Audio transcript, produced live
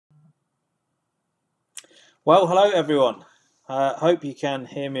Well, hello everyone. Hope you can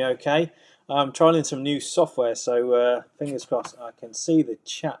hear me okay. I'm trialing some new software, so fingers crossed I can see the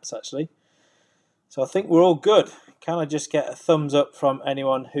chats actually. So I think we're all good. Can I just get a thumbs up from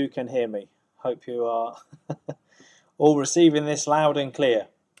anyone who can hear me? Hope you are all receiving this loud and clear.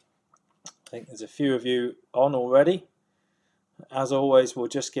 I think there's a few of you on already. As always, we'll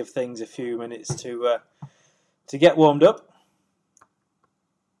just give things a few minutes to get warmed up.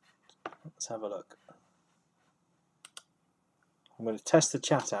 Let's have a look. I'm going to test the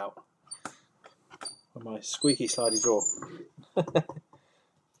chat out on my squeaky slidey drawer.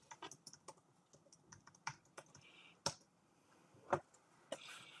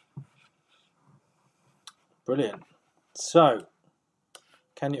 Brilliant. So,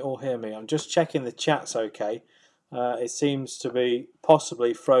 can you all hear me? I'm just checking the chat's okay. It seems to be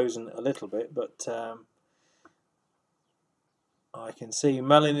possibly frozen a little bit, but I can see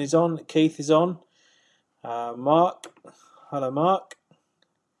Melon is on, Keith is on, Mark, hello Mark,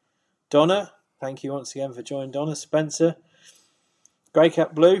 Donna, thank you once again for joining Donna, Spencer, Grey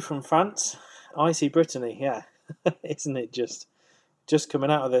Cap Blue from France, Icy Brittany, yeah, isn't it just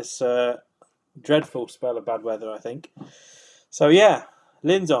coming out of this dreadful spell of bad weather, I think. So yeah,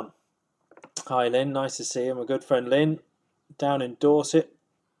 Lynn's on. Hi Lynn, nice to see you. My good friend Lynn, down in Dorset,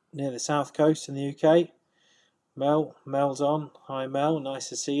 near the south coast in the UK. Mel's on. Hi Mel, nice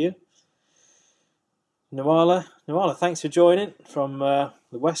to see you. Nawala, thanks for joining from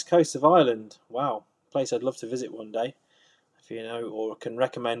the west coast of Ireland. Wow, place I'd love to visit one day. If you know or can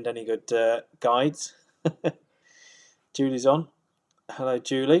recommend any good guides. Julie's on. Hello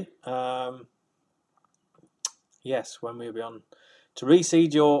Julie. Yes, when we'll be on to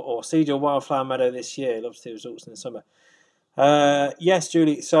reseed or seed your wildflower meadow this year. Love to see the results in the summer. Yes,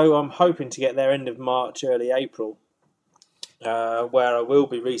 Julie. So I'm hoping to get there end of March, early April, where I will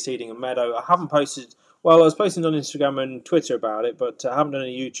be reseeding a meadow. I haven't posted. Well, I was posting on Instagram and Twitter about it, but I haven't done a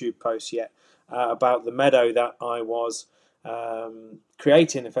YouTube post yet about the meadow that I was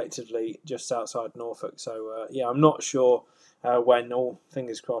creating effectively just outside Norfolk. So yeah, I'm not sure when. All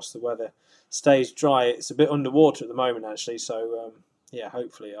fingers crossed the weather stays dry. It's a bit underwater at the moment actually. So yeah,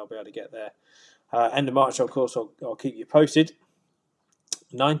 hopefully I'll be able to get there. End of March, of course, I'll keep you posted.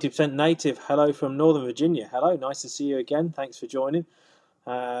 90% native. Hello from Northern Virginia. Hello, nice to see you again. Thanks for joining.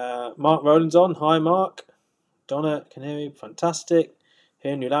 Mark Rowland's on. Hi, Mark. Donna can hear me. Fantastic.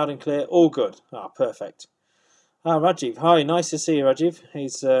 Hearing you loud and clear. All good. Perfect. Rajiv. Hi, nice to see you, Rajiv.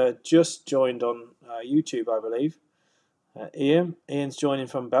 He's just joined on YouTube, I believe. Ian's joining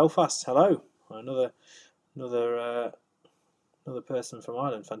from Belfast. Hello. Another person from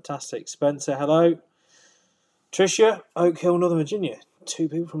Ireland. Fantastic. Spencer, hello. Tricia, Oak Hill, Northern Virginia. 2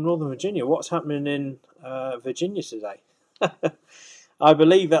 people from Northern Virginia. What's happening in Virginia today? I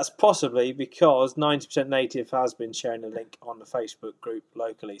believe that's possibly because 90% Native has been sharing a link on the Facebook group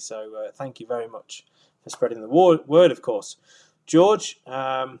locally. So thank you very much for spreading the word, of course. George,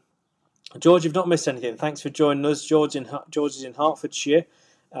 you've not missed anything. Thanks for joining us. George is in Hertfordshire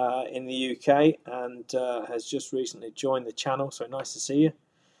in the UK and has just recently joined the channel. So nice to see you.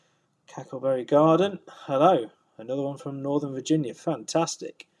 Cackleberry Garden. Hello. Another one from Northern Virginia.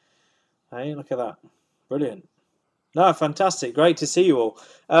 Fantastic. Hey, look at that. Brilliant. No, fantastic. Great to see you all.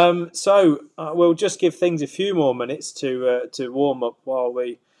 So we'll just give things a few more minutes to warm up while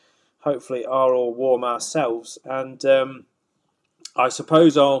we hopefully are all warm ourselves. And I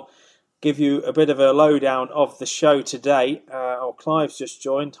suppose I'll give you a bit of a lowdown of the show today. Clive's just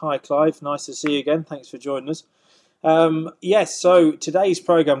joined. Hi, Clive. Nice to see you again. Thanks for joining us. Yes, so today's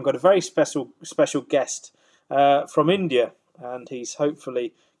programme got a very special guest from India, and he's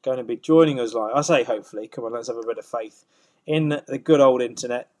hopefully going to be joining us live. I say hopefully, come on, let's have a bit of faith in the good old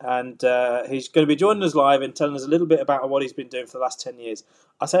internet. And he's going to be joining us live and telling us a little bit about what he's been doing for the last 10 years.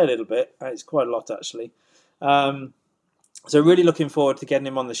 I say a little bit, it's quite a lot actually. So really looking forward to getting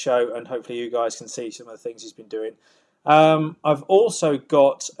him on the show, and hopefully you guys can see some of the things he's been doing. I've also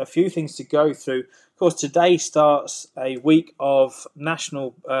got a few things to go through. Of course, today starts a week of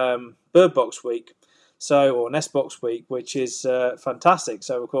National Bird Box Week, or Nest Box Week, which is fantastic.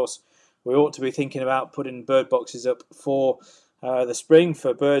 So, of course, we ought to be thinking about putting bird boxes up for the spring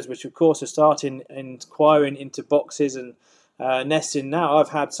for birds, which, of course, are starting inquiring into boxes and nesting now. I've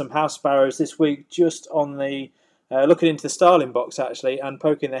had some house sparrows this week just on the looking into the starling box, actually, and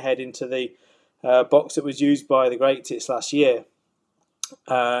poking their head into the box that was used by the great tits last year.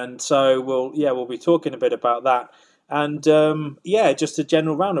 And so we'll be talking a bit about that. And just a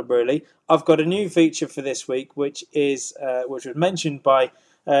general roundup really. I've got a new feature for this week, which was mentioned by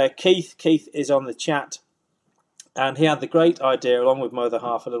Keith. Keith is on the chat, And he had the great idea, along with my other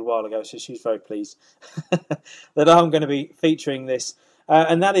half, a little while ago, so she's very pleased, that I'm going to be featuring this.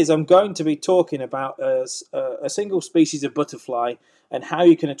 And that is, I'm going to be talking about a single species of butterfly and how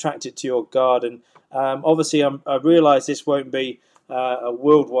you can attract it to your garden. Obviously, I realise this won't be a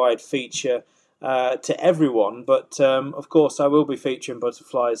worldwide feature to everyone, but of course I will be featuring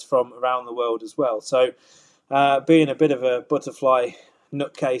butterflies from around the world as well. So being a bit of a butterfly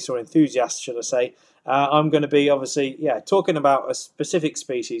nutcase or enthusiast, should I say, I'm going to be obviously, talking about a specific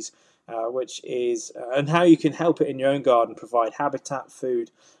species, which is and how you can help it in your own garden, provide habitat, food,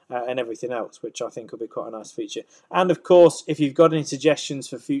 and everything else, which I think will be quite a nice feature. And of course, if you've got any suggestions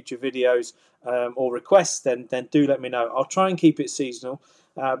for future videos or requests, then do let me know. I'll try and keep it seasonal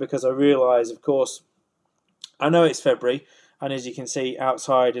because I realise, of course, I know it's February, and as you can see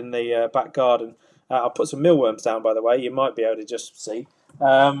outside in the back garden, I'll put some mealworms down, by the way. You might be able to just see.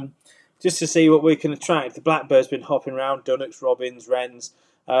 Just to see what we can attract. The blackbird's been hopping around, dunnocks, robins, wrens.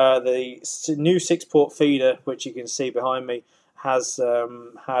 The new 6-port feeder, which you can see behind me, has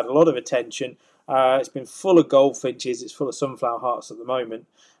had a lot of attention. It's been full of goldfinches. It's full of sunflower hearts at the moment.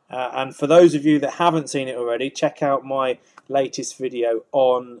 And for those of you that haven't seen it already, check out my latest video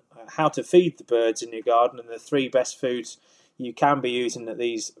on how to feed the birds in your garden and the 3 best foods you can be using at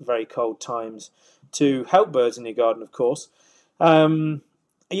these very cold times to help birds in your garden, of course.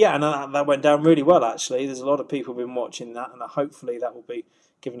 Yeah, and that went down really well, actually. There's a lot of people been watching that, and hopefully that will be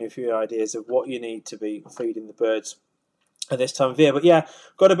giving you a few ideas of what you need to be feeding the birds at this time of year. But yeah,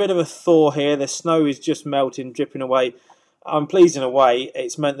 got a bit of a thaw here. The snow is just melting, dripping away. I'm pleased in a way.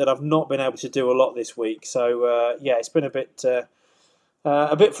 It's meant that I've not been able to do a lot this week. So yeah, it's been a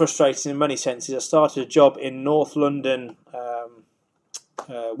bit frustrating in many senses. I started a job in North London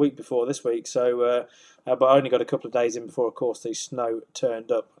week before this week, so but I only got a couple of days in before, of course, the snow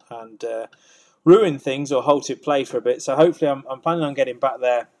turned up and ruined things or halted play for a bit. So hopefully I'm planning on getting back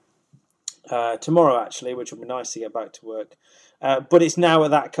there tomorrow, actually, which will be nice to get back to work. But it's now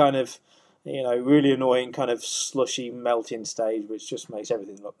at that kind of, really annoying kind of slushy melting stage, which just makes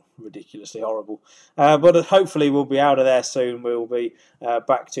everything look ridiculously horrible. But hopefully we'll be out of there soon. We'll be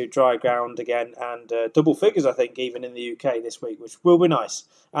back to dry ground again and double figures, I think, even in the UK this week, which will be nice.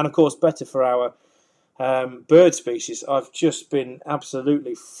 And of course, better for our bird species. I've just been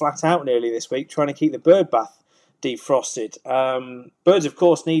absolutely flat out nearly this week trying to keep the bird bath defrosted. Birds, of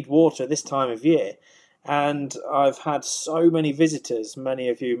course, need water this time of year. And I've had so many visitors. Many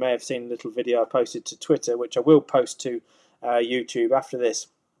of you may have seen a little video I posted to Twitter, which I will post to YouTube after this,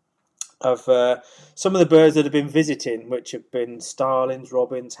 of some of the birds that have been visiting, which have been starlings,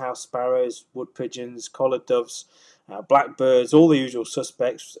 robins, house sparrows, wood pigeons, collared doves, blackbirds, all the usual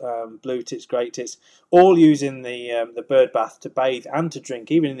suspects, blue tits, great tits, all using the bird bath to bathe and to drink,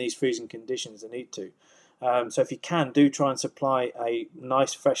 even in these freezing conditions they need to. So if you can, do try and supply a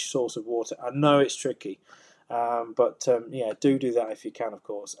nice fresh source of water. I know it's tricky, but yeah, do that if you can, of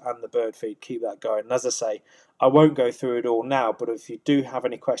course. And the bird feed, keep that going. And as I say, I won't go through it all now, but if you do have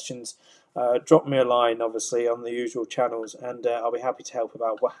any questions, drop me a line, obviously, on the usual channels, and I'll be happy to help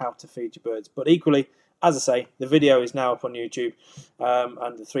about how to feed your birds. But equally, as I say, the video is now up on YouTube,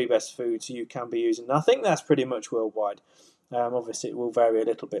 and the 3 best foods you can be using. And I think that's pretty much worldwide. Obviously, it will vary a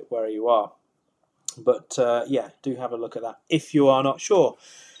little bit where you are. But yeah, do have a look at that if you are not sure.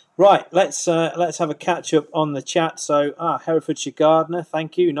 Right, let's have a catch up on the chat. So, Herefordshire Gardener,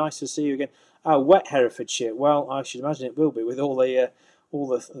 thank you, nice to see you again. Wet Herefordshire. Well, I should imagine it will be with all the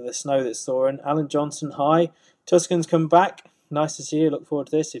snow that's thawing. Alan Johnson, hi. Tuscan's come back. Nice to see you. Look forward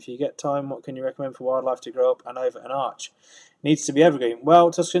to this. If you get time, what can you recommend for wildlife to grow up and over an arch? Needs to be evergreen.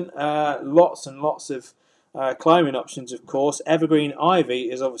 Well, Tuscan, lots and lots of climbing options, of course. Evergreen ivy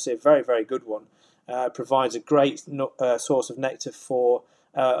is obviously a very, very good one. Provides a great source of nectar for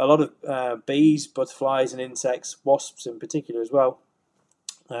a lot of bees, butterflies and insects, wasps in particular as well,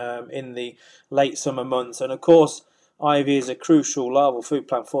 in the late summer months. And of course, ivy is a crucial larval food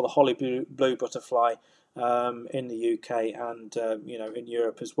plant for the holly blue butterfly in the UK and in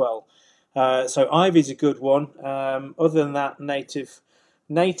Europe as well. So ivy is a good one. Other than that,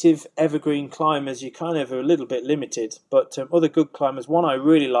 native evergreen climbers, you're kind of a little bit limited. But other good climbers, one I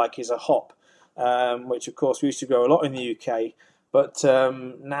really like is a hop. Which of course we used to grow a lot in the UK, but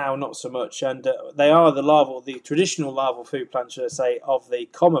now not so much. And they are the traditional larval food plant, should I say, of the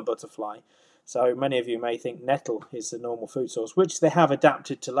common butterfly. So many of you may think nettle is the normal food source, which they have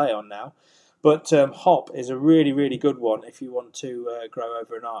adapted to lay on now. But hop is a really, really good one if you want to grow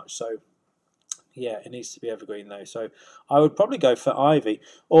over an arch. So Yeah, it needs to be evergreen though. So I would probably go for ivy.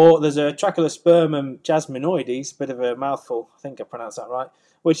 Or there's a Tracheospermum jasminoides, bit of a mouthful, I think I pronounced that right,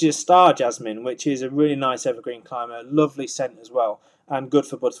 which is a star jasmine, which is a really nice evergreen climber, lovely scent as well, and good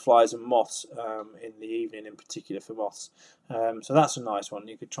for butterflies and moths in the evening, in particular for moths. So that's a nice one.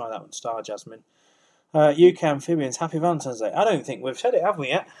 You could try that one, star jasmine. UK Amphibians, Happy Valentine's Day. I don't think we've said it, have we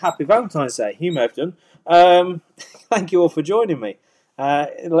yet? Happy Valentine's Day. You may have done. Thank you all for joining me.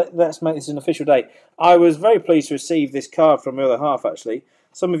 Let's make this an official day. I was very pleased to receive this card from my other half, actually.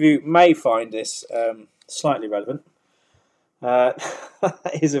 Some of you may find this slightly relevant. That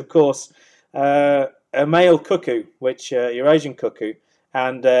is, of course, a male cuckoo, which Eurasian cuckoo,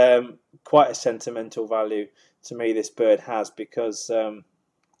 and quite a sentimental value to me this bird has because,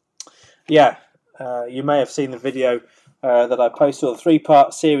 yeah, you may have seen the video that I posted, a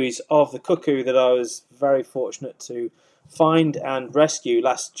 3-part series of the cuckoo that I was very fortunate to find and rescue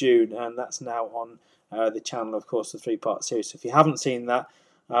last June, and that's now on the channel, of course, the 3-part series. So if you haven't seen that,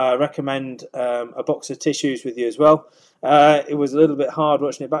 I recommend a box of tissues with you as well. It was a little bit hard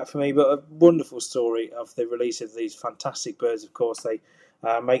watching it back for me, but a wonderful story of the release of these fantastic birds. Of course, they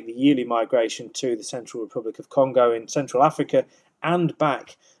make the yearly migration to the Central Republic of Congo in Central Africa and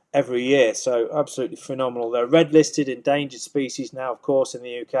back every year, so absolutely phenomenal. They're red listed endangered species now, of course, in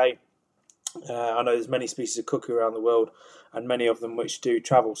the UK. I know there's many species of cuckoo around the world, and many of them which do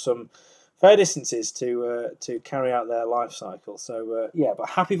travel some fair distances to carry out their life cycle. So yeah,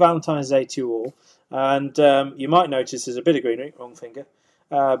 but happy Valentine's Day to you all. And you might notice there's a bit of greenery, wrong finger,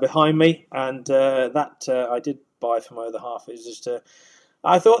 behind me, and that I did buy for my other half. It was just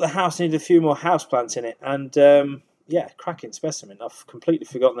I thought the house needed a few more house plants in it, and yeah, cracking specimen. I've completely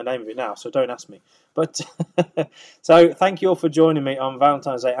forgotten the name of it now, so don't ask me. But so thank you all for joining me on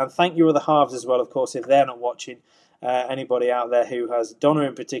Valentine's Day, and thank you other halves as well, of course, if they're not watching. Anybody out there who has, Donna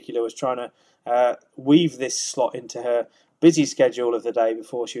in particular, was trying to weave this slot into her busy schedule of the day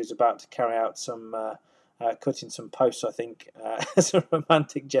before she was about to carry out some cutting some posts, I think, as a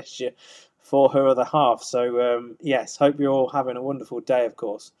romantic gesture for her other half. So yes, hope you're all having a wonderful day, of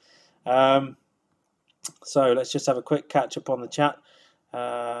course. So let's just have a quick catch up on the chat.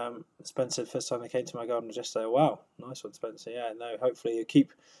 Spencer, first time they came to my garden was yesterday. Wow, nice one, Spencer. Yeah, no, hopefully you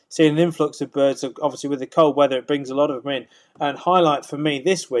keep seeing an influx of birds. Obviously, with the cold weather, it brings a lot of them in. And highlight for me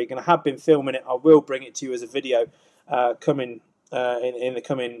this week, and I have been filming it, I will bring it to you as a video coming in the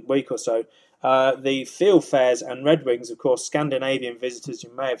coming week or so. The field fares and redwings, of course, Scandinavian visitors.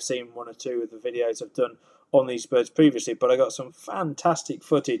 You may have seen one or two of the videos I've done on these birds previously, but I got some fantastic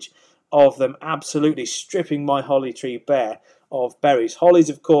footage of them absolutely stripping my holly tree bare of berries. Hollies,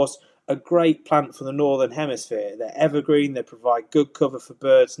 of course, a great plant for the northern hemisphere. They're evergreen, they provide good cover for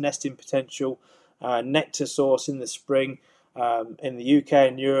birds, nesting potential, nectar source in the spring. In the UK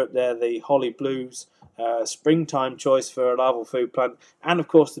and Europe, they're the holly blues, springtime choice for a larval food plant, and of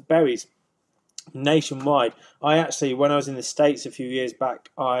course the berries nationwide. I actually, when I was in the States a few years back,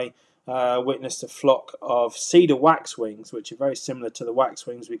 I witnessed a flock of cedar waxwings, which are very similar to the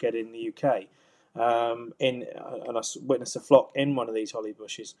waxwings we get in the UK. And I witnessed a flock in one of these holly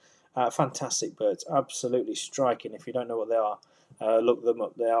bushes. Fantastic birds, absolutely striking. If you don't know what they are, look them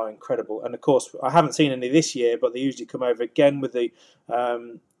up. They are incredible. And of course, I haven't seen any this year, but they usually come over again with the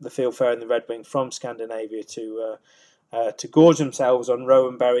fieldfare and the redwing from Scandinavia to gorge themselves on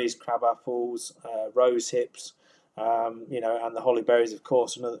rowan berries, crab apples, rose hips, and the holly berries, of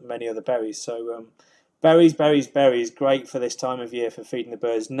course, and many other berries. So berries, berries, berries, great for this time of year for feeding the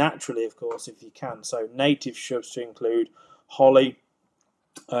birds naturally, of course, if you can. So native shrubs to include holly,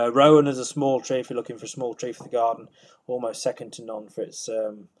 rowan as a small tree if you're looking for a small tree for the garden, almost second to none for its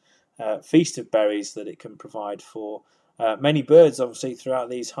feast of berries that it can provide for many birds, obviously, throughout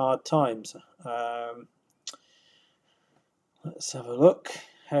these hard times. Let's have a look.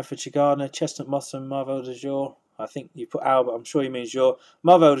 Herefordshire Gardener, Chestnut Moss and Marvel de Jour. I think you put Albert, I'm sure you mean Jour.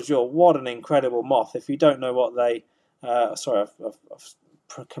 Marvel de Jour, what an incredible moth. If you don't know what they... sorry,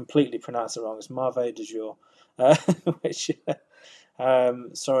 I've completely pronounced it wrong. It's Marvel de Jour. Which...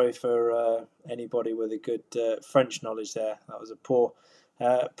 sorry for anybody with a good French knowledge there. That was a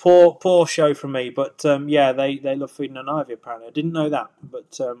poor show from me. But yeah, they love feeding on ivy apparently. I didn't know that,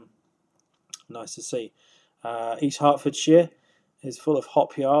 but nice to see. East Hertfordshire is full of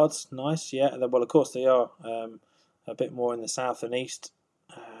hop yards. Nice, yeah. Well, of course they are a bit more in the south and east.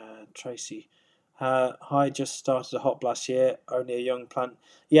 Tracy. I just started a hop last year, only a young plant.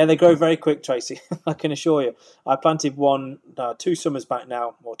 Yeah, they grow very quick, Tracy, I can assure you. I planted one 2 summers back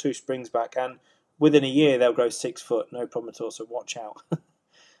now, or 2 springs back, and within a year they'll grow 6 foot, no problem at all, so watch out.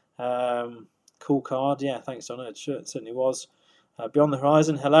 Cool card, yeah, thanks, Donna, it certainly was. Beyond the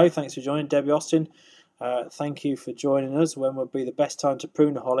Horizon, hello, thanks for joining. Debbie Austin, thank you for joining us. When would be the best time to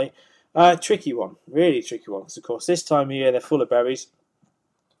prune the holly? Tricky one, really tricky one, because of course this time of year they're full of berries.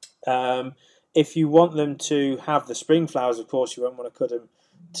 If you want them to have the spring flowers, of course you won't want to cut them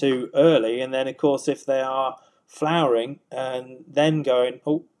too early, and then of course if they are flowering and then going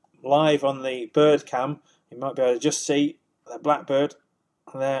live on the bird cam, you might be able to just see the blackbird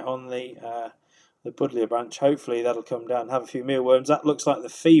there on the buddleia branch. Hopefully that'll come down and have a few mealworms. That looks like the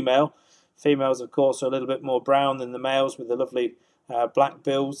female. Females of course are a little bit more brown than the males with the lovely black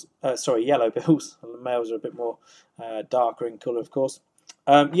bills, yellow bills. The males are a bit more darker in colour of course.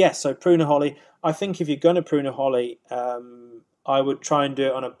 So prune a holly. I think if you're going to prune a holly, I would try and do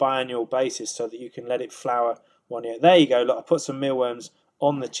it on a biannual basis so that you can let it flower 1 year. There you go. Look, I put some mealworms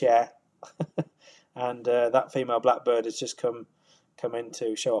on the chair, and that female blackbird has just come in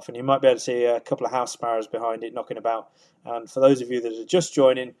to show off. And you might be able to see a couple of house sparrows behind it knocking about. And for those of you that are just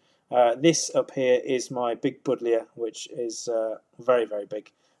joining, this up here is my big buddleia, which is very, very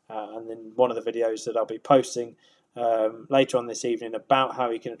big. And then one of the videos that I'll be posting later on this evening about how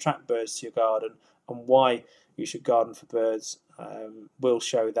you can attract birds to your garden and why you should garden for birds will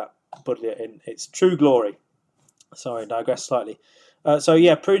show that buddleia in its true glory. Sorry, I digress slightly.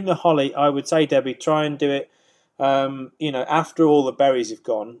 Pruning the holly, I would say, Debbie, try and do it after all the berries have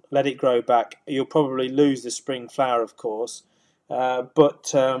gone. Let it grow back. You'll probably lose the spring flower, of course, then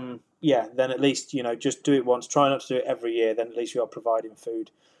at least just do it once. Try not to do it every year. Then at least you are providing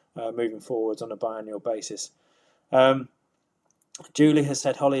food moving forwards on a biannual basis. Julie has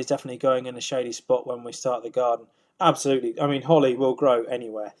said holly is definitely going in a shady spot when we start the garden. Absolutely. I mean, holly will grow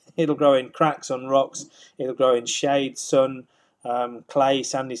anywhere. It'll grow in cracks on rocks. It'll grow in shade, sun, clay,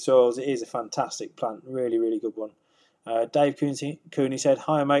 sandy soils. It is a fantastic plant. Really, really good one. Dave Cooney said,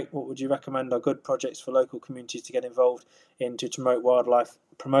 hi mate, what would you recommend are good projects for local communities to get involved in to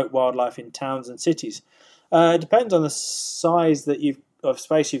promote wildlife in towns and cities? It depends on the size of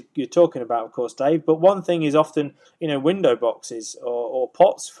space you're talking about, of course, Dave. But one thing is often, window boxes or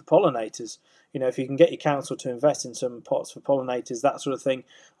pots for pollinators. If you can get your council to invest in some pots for pollinators, that sort of thing,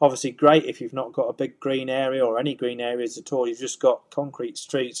 obviously great if you've not got a big green area or any green areas at all. You've just got concrete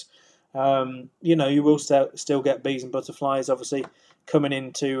streets. You will still get bees and butterflies, obviously, coming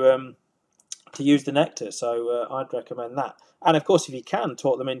in to use the nectar. So I'd recommend that. And of course, if you can,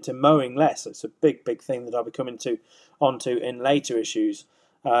 talk them into mowing less. It's a big, big thing that I'll be coming onto in later issues.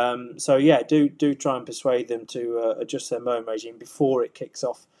 Do try and persuade them to adjust their mowing regime before it kicks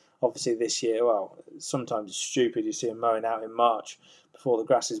off. Obviously, this year, well, sometimes it's stupid. You see them mowing out in March before the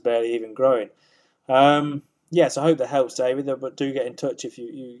grass is barely even growing. So I hope that helps, David. But do get in touch if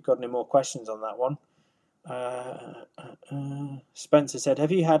you got any more questions on that one. Spencer said,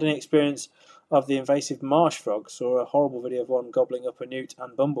 have you had any experience of the invasive marsh frogs or a horrible video of one gobbling up a newt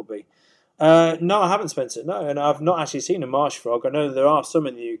and bumblebee? No, I haven't, Spencer. No, and I've not actually seen a marsh frog. I know there are some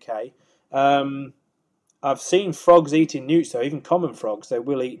in the UK. I've seen frogs eating newts, though. Even common frogs, they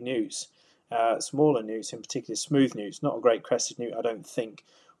will eat newts. Smaller newts, in particular smooth newts. Not a great crested newt, I don't think.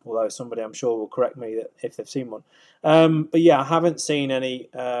 Although somebody, I'm sure, will correct me that if they've seen one. I haven't seen any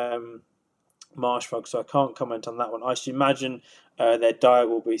marsh frogs, so I can't comment on that one. I should imagine their diet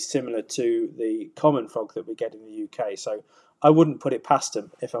will be similar to the common frog that we get in the UK. So I wouldn't put it past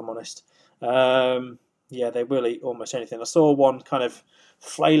them, if I'm honest. They will eat almost anything. I saw one kind of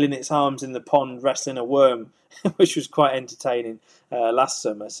flailing its arms in the pond, wrestling a worm, which was quite entertaining last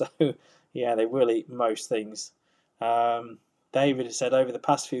summer. So, they will eat most things. David has said, over the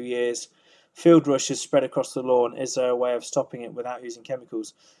past few years, field rush has spread across the lawn. Is there a way of stopping it without using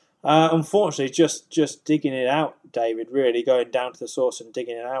chemicals? Unfortunately, just digging it out, David, really going down to the source and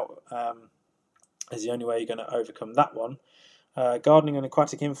digging it out is the only way you're going to overcome that one. Gardening and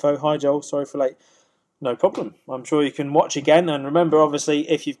aquatic info. Hi, Joel. Sorry for late. No problem. I'm sure you can watch again. And remember, obviously,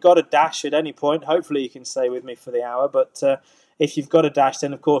 if you've got a dash at any point, hopefully you can stay with me for the hour. But if you've got a dash,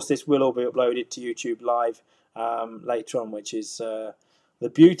 then, of course, this will all be uploaded to YouTube Live later on, which is the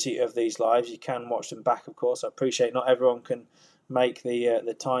beauty of these lives. You can watch them back, of course. I appreciate not everyone can make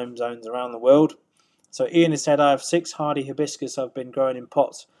the time zones around the world. So Ian has said, I have 6 hardy hibiscus I've been growing in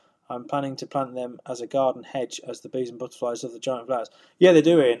pots. I'm planning to plant them as a garden hedge as the bees and butterflies of the giant flowers. Yeah, they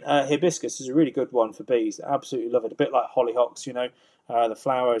do, Ian. Hibiscus is a really good one for bees. I absolutely love it. A bit like hollyhocks, the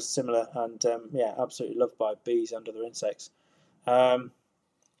flower is similar and, absolutely loved by bees and other insects.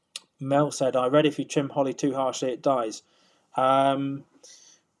 Mel said, I read if you trim holly too harshly, it dies.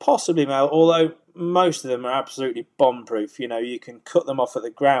 Possibly, Mel, although most of them are absolutely bomb-proof. You know, you can cut them off at the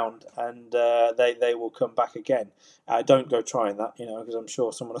ground and they will come back again. Don't go trying that, you know, because I'm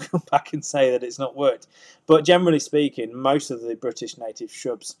sure someone will come back and say that it's not worked. But generally speaking, most of the British native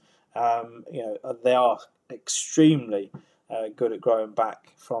shrubs, you know, they are extremely good at growing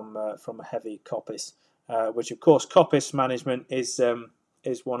back from a heavy coppice, which of course coppice management is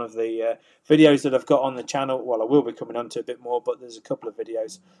one of the videos that I've got on the channel. Well, I will be coming on to a bit more, but there's a couple of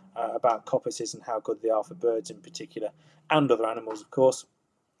videos about coppices and how good they are for birds in particular, and other animals, of course.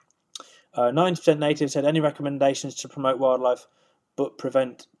 90% native said, any recommendations to promote wildlife but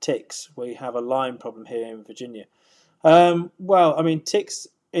prevent ticks? We have a Lyme problem here in Virginia. Well, I mean, ticks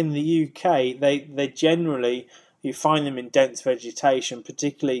in the UK, they generally, you find them in dense vegetation,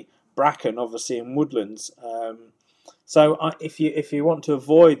 particularly bracken, obviously, in woodlands. So if you want to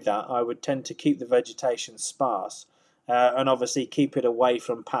avoid that, I would tend to keep the vegetation sparse, and obviously keep it away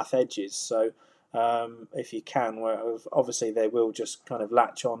from path edges. So if you can, where obviously they will just kind of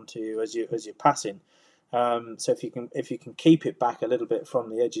latch on to you as you're passing. So if you can keep it back a little bit from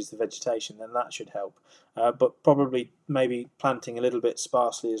the edges of the vegetation, then that should help. But probably maybe planting a little bit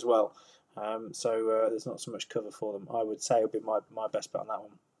sparsely as well. So there's not so much cover for them. I would say would be my best bet on that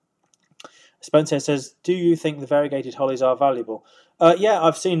one. Spencer says, do you think the variegated hollies are valuable? Yeah,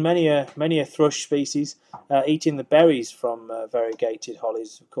 I've seen many a thrush species eating the berries from variegated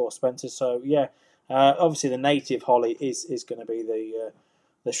hollies, of course, Spencer. So yeah, obviously the native holly is going to be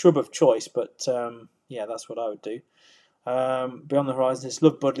the shrub of choice, but yeah, that's what I would do. Beyond the horizon, it's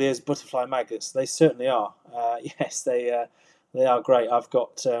love buddleias, butterfly maggots. They certainly are. Yes, they are great. I've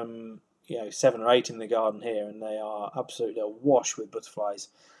got 7 or 8 in the garden here, and they are absolutely awash with butterflies.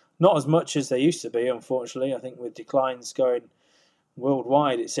 Not as much as they used to be, unfortunately. I think with declines going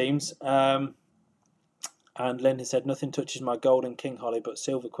worldwide, it seems. And Linda said, nothing touches my golden king holly, but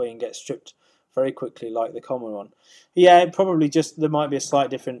silver queen gets stripped very quickly like the common one. Yeah, probably just there might be a slight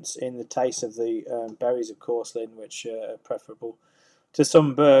difference in the taste of the berries, of course, Lynn, which are preferable to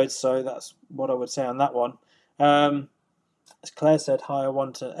some birds. So that's what I would say on that one. As Claire said, hi, I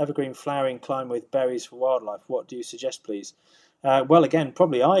want an evergreen flowering climb with berries for wildlife. What do you suggest, please? Well, again,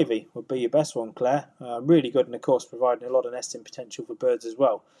 probably ivy would be your best one, Claire. Really good, and of course providing a lot of nesting potential for birds as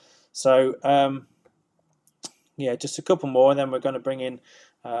well. So yeah, just a couple more, and then we're going to bring in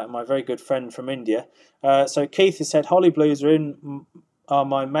my very good friend from India. So Keith has said, holly blues are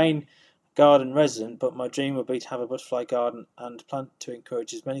my main garden resident, but my dream would be to have a butterfly garden and plant to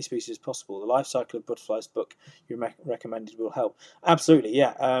encourage as many species as possible. The life cycle of butterflies book you recommended will help. Absolutely,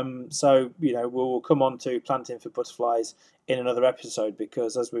 yeah. So we'll come on to planting for butterflies in another episode,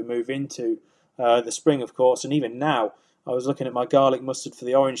 because as we move into the spring, of course, and even now, I was looking at my garlic mustard for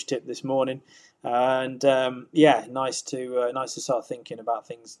the orange tip this morning, and yeah, nice to start thinking about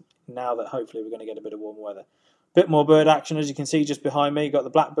things now that hopefully we're going to get a bit of warm weather. Bit more bird action, as you can see just behind me. Got the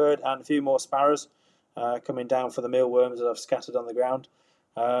blackbird and a few more sparrows coming down for the mealworms that I've scattered on the ground.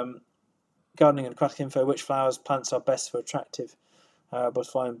 Gardening and aquatic info, which flowers, plants are best for attractive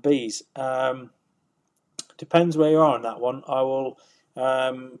butterfly and bees? Depends where you are on that one. I will,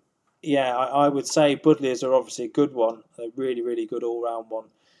 I would say buddleias are obviously a good one. They're really, really good all-round one.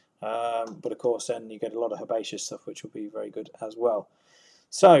 But of course then you get a lot of herbaceous stuff, which will be very good as well.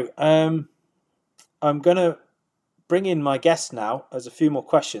 So I'm going to bring in my guest now as a few more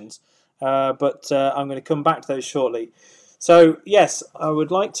questions, but I'm going to come back to those shortly. So yes, I would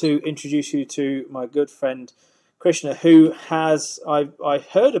like to introduce you to my good friend Krishna, who I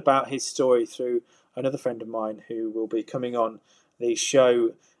heard about his story through another friend of mine who will be coming on the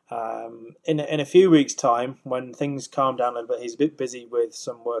show in a few weeks' time when things calm down a little bit. He's a bit busy with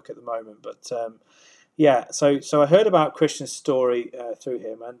some work at the moment, but yeah. So I heard about Krishna's story through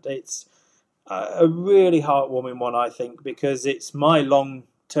him, and it's a really heartwarming one, I think, because it's my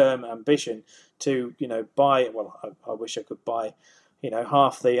long-term ambition to, buy. Well, I wish I could buy,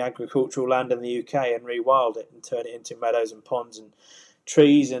 half the agricultural land in the UK and rewild it and turn it into meadows and ponds and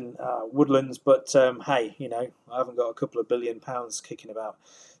trees and woodlands. But hey, I haven't got a couple of £1 billion kicking about.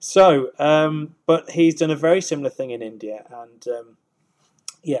 So, but he's done a very similar thing in India, and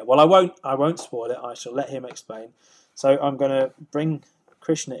yeah. Well, I won't spoil it. I shall let him explain. So I'm going to bring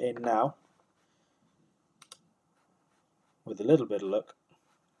Krishna in now. With a little bit of luck.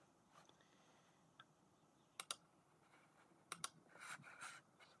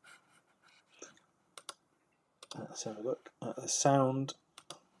 Let's have a look at the sound.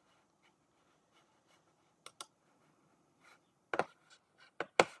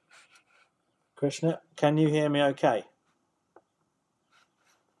 Krishna, can you hear me okay?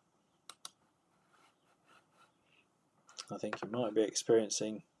 I think you might be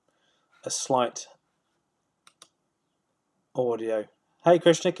experiencing a slight audio. Hey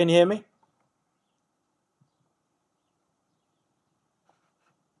Krishna, can you hear me?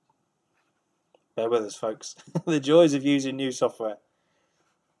 Bear with us, folks. The joys of using new software.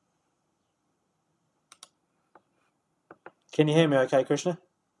 Can you hear me okay, Krishna?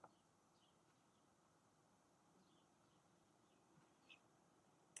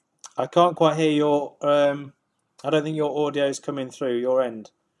 I can't quite hear your... I don't think your audio is coming through your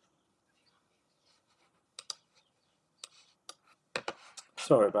end.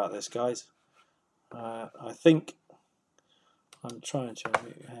 Sorry about this, guys. I think I'm trying to...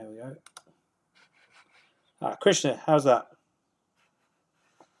 There we go. Krishna, how's that?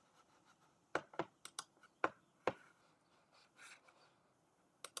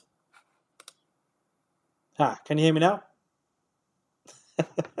 Can you hear me now?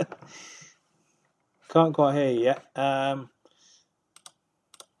 Can't quite hear you yet. Let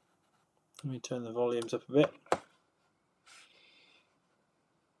me turn the volumes up a bit.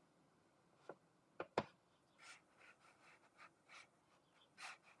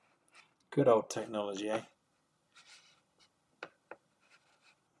 Good old technology, eh?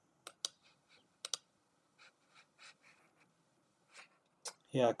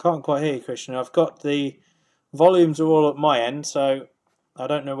 Yeah, I can't quite hear you, Christian. I've got the volumes are all at my end, so I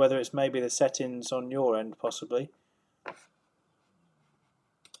don't know whether it's maybe the settings on your end, possibly.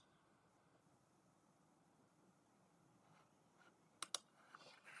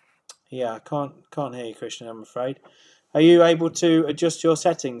 Yeah, I can't hear you, Christian, I'm afraid. Are you able to adjust your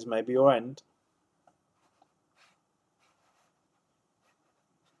settings, maybe your end?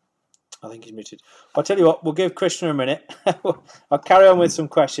 I think he's muted. I'll tell you what, we'll give Christian a minute. I'll carry on with some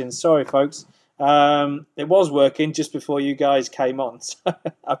questions. Sorry, folks. It was working just before you guys came on, so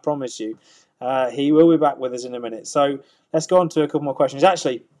I promise you. He will be back with us in a minute. So let's go on to a couple more questions.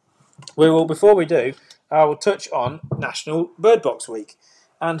 Actually, before we do, I will touch on National Bird Box Week.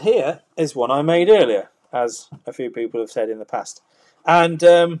 And here is one I made earlier, as a few people have said in the past. And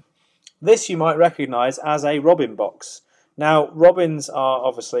this you might recognise as a robin box. Now, robins are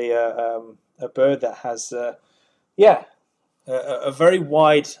obviously a bird that has, a very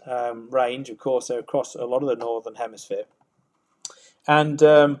wide range. Of course, they're across a lot of the northern hemisphere, and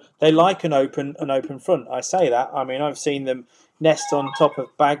they like an open front. I say that. I mean, I've seen them nest on top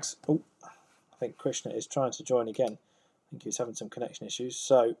of bags. Oh, I think Krishna is trying to join again. I think he's having some connection issues.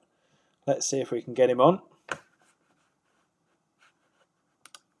 So let's see if we can get him on.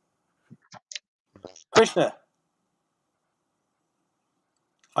 Krishna,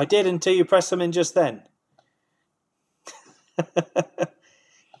 I did until you pressed something just then.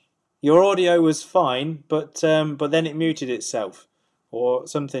 Your audio was fine, but then it muted itself, or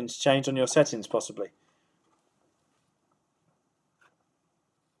something's changed on your settings, possibly.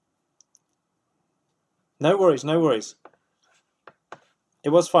 No worries, no worries. It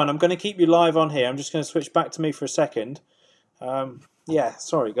was fine. I'm going to keep you live on here. I'm just going to switch back to me for a second. Yeah,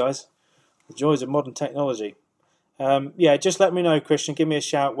 sorry guys. The joys of modern technology. Yeah, just let me know, Christian. Give me a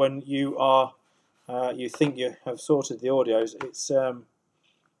shout when you are. You think you have sorted the audios.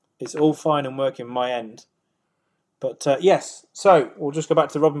 It's all fine and working my end. But yes, so we'll just go back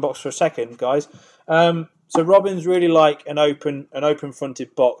to the robin box for a second, guys. So robins really like an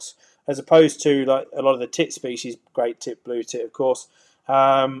open-fronted box, as opposed to like a lot of the tit species, great tit, blue tit, of course.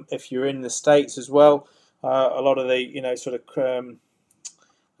 If you're in the States as well, a lot of the sort of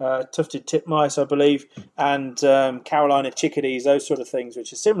tufted titmice, I believe, and Carolina chickadees, those sort of things,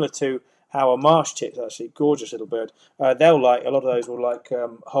 which are similar to our marsh tits, actually, gorgeous little bird. They'll like, a lot of those will like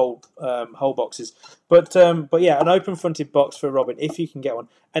whole boxes, but yeah, an open-fronted box for a robin if you can get one.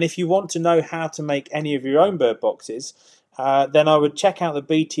 And if you want to know how to make any of your own bird boxes, then I would check out the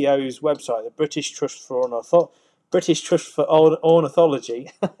BTO's website, the British Trust for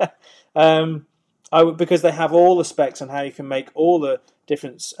Ornithology. Because they have all the specs on how you can make all the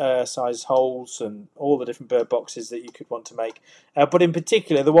different size holes and all the different bird boxes that you could want to make. But in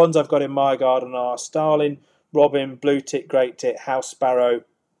particular, the ones I've got in my garden are starling, robin, blue tit, great tit, house sparrow,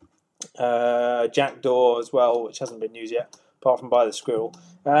 jackdaw as well, which hasn't been used yet, apart from by the squirrel.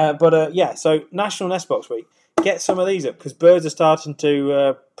 Yeah, so National Nest Box Week. Get some of these up, because birds are starting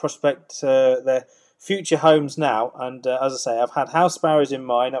to prospect their future homes now. And as I say, I've had house sparrows in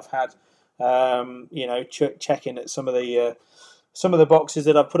mine. I've had checking at some of the boxes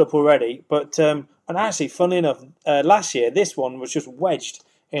that I've put up already. But and actually, funnily enough, last year this one was just wedged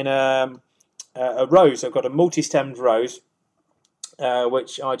in a rose. I've got a multi-stemmed rose,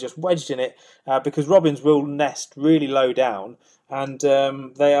 which I just wedged in it because robins will nest really low down, and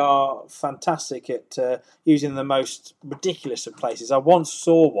they are fantastic at using the most ridiculous of places. I once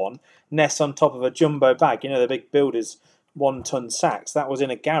saw one nest on top of a jumbo bag. You know, the big builders 1-ton sacks. That was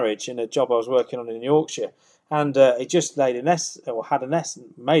in a garage in a job I was working on in Yorkshire, and it just laid a nest, or had a nest,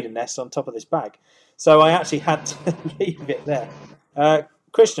 made a nest on top of this bag. So I actually had to leave it there.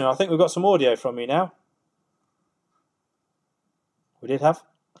 Christian, I think we've got some audio from you now. We did have.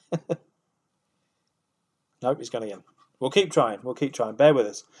 Nope, he's gone again. We'll keep trying. Bear with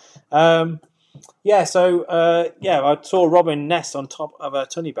us. I saw Robin nest on top of a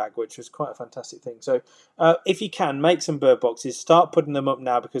tunny bag, which was quite a fantastic thing. So, if you can, make some bird boxes. Start putting them up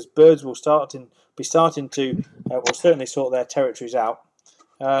now, because birds will be starting to will certainly sort their territories out.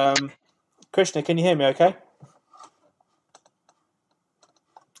 Krishna, can you hear me? Okay.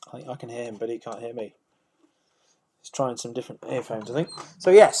 I can hear him, but he can't hear me. He's trying some different earphones, I think. So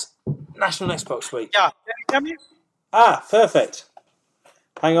yes, National Nest Box Week. Yeah, can you hear me? Ah, perfect.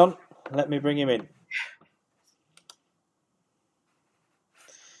 Hang on, let me bring him in.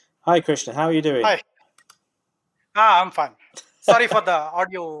 Hi, Krishna. How are you doing? Hi. I'm fine. Sorry for the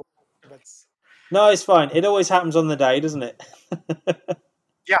audio. No, it's fine. It always happens on the day, doesn't it?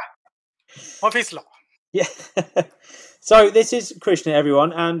 Yeah. Office law. Yeah. So this is Krishna,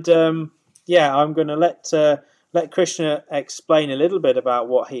 everyone, and I'm going to let Krishna explain a little bit about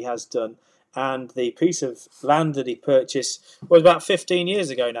what he has done. And the piece of land that he purchased was about 15 years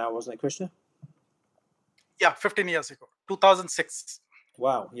ago now, wasn't it, Krishna? Yeah, 15 years ago, 2006.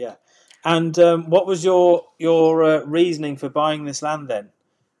 Wow, yeah. And what was your reasoning for buying this land then?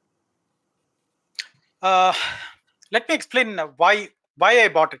 Let me explain why I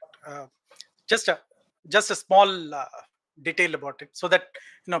bought it. Just a small detail about it, so that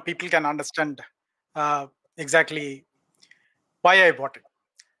people can understand exactly why I bought it.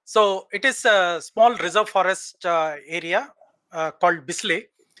 So it is a small reserve forest area called Bisley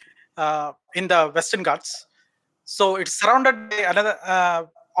in the Western Ghats. So it's surrounded by another.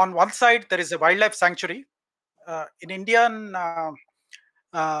 On one side, there is a wildlife sanctuary. In Indian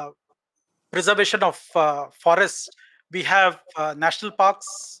preservation of forests, we have national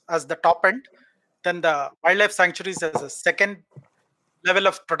parks as the top end, then the wildlife sanctuaries as a second level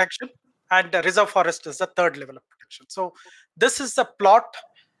of protection, and the reserve forest is the third level of protection. So this is a plot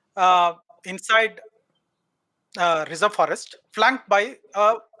inside reserve forest, flanked by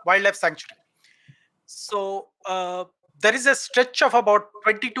a wildlife sanctuary. So there is a stretch of about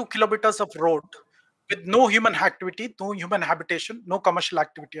 22 kilometers of road with no human activity, no human habitation, no commercial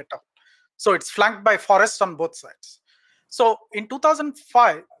activity at all. So it's flanked by forests on both sides. So in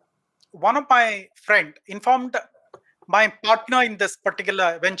 2005, one of my friend informed my partner in this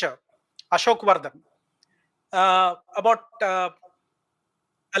particular venture, Ashok Vardhan, about a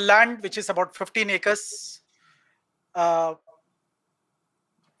land which is about 15 acres. That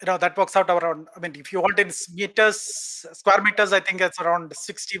works out around, I mean, if you want in square meters, I think it's around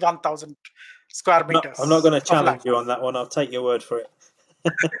 61,000 square meters. I'm not going to challenge you on that one. I'll take your word for it.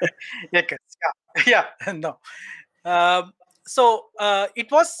 Acres, yeah, no. So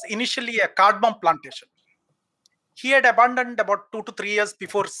it was initially a cardamom plantation. He had abandoned about 2 to 3 years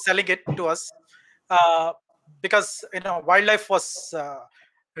before selling it to us, because wildlife was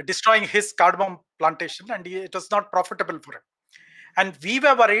destroying his cardamom plantation, and it was not profitable for him. And we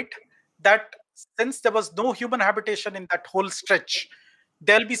were worried that since there was no human habitation in that whole stretch,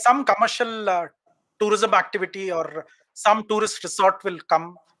 there'll be some commercial tourism activity or some tourist resort will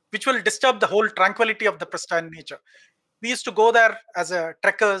come, which will disturb the whole tranquility of the pristine nature. We used to go there as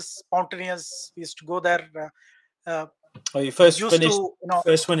trekkers, mountaineers. We used to go there. You first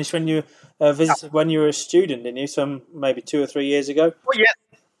finished when you visited when you were a student, didn't you? Some maybe 2 or 3 years ago. Oh yes.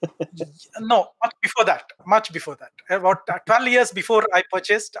 No, much before that. About 12 years before I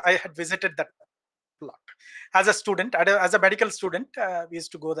purchased, I had visited that plot as a student. As a medical student, we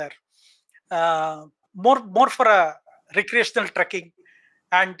used to go there more for a recreational trekking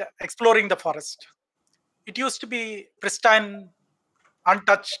and exploring the forest. It used to be pristine,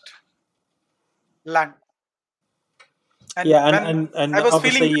 untouched land. And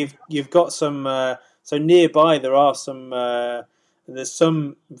obviously you've got some. So nearby there are some. There's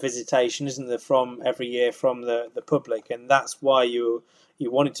some visitation, isn't there, from every year from the public, and that's why you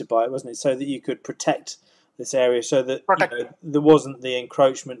wanted to buy it, wasn't it? So that you could protect this area, so that there wasn't the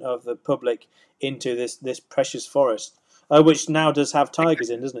encroachment of the public into this precious forest, which now does have tigers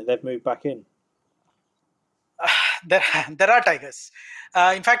in, doesn't it? They've moved back in. There are tigers.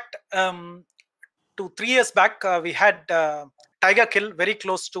 In fact, 2-3 years back, we had tiger kill very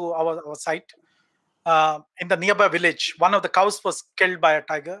close to our site. In the nearby village, one of the cows was killed by a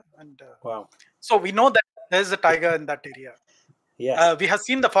tiger, and wow. So we know that there is a tiger in that area. Yes. We have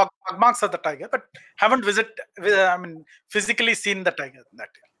seen the fog marks of the tiger, but haven't physically seen the tiger in that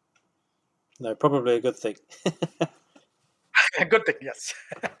No, probably a good thing. area. Good thing, yes.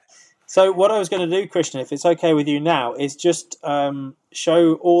 So what I was going to do, Krishna, if it's okay with you now, is just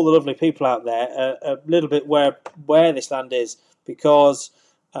show all the lovely people out there a little bit where this land is, because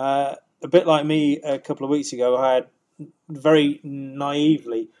a bit like me a couple of weeks ago, I had very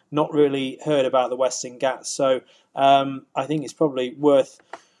naively not really heard about the Western Ghats. So I think it's probably worth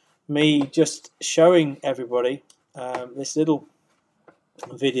me just showing everybody this little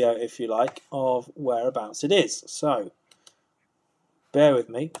video, if you like, of whereabouts it is. So bear with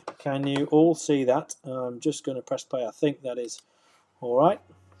me. Can you all see that? I'm just going to press play. I think that is all right.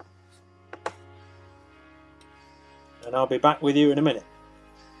 And I'll be back with you in a minute.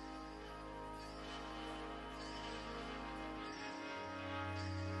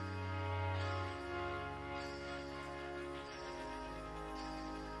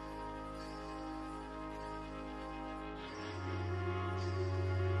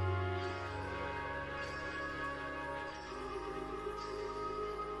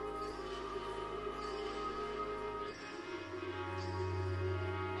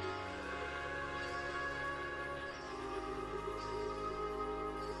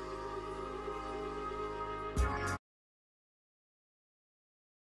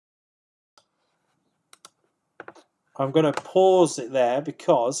 I'm going to pause it there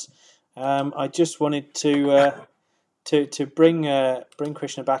because I just wanted to bring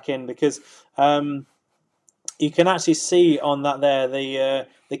Krishna back in, because you can actually see on that there the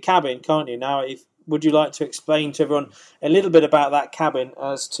cabin, can't you? Now, would you like to explain to everyone a little bit about that cabin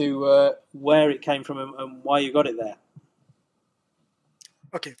as to where it came from and why you got it there?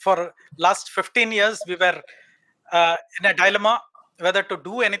 Okay, for last 15 years, we were in a dilemma whether to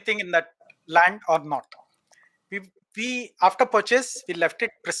do anything in that land or not. We after purchase, we left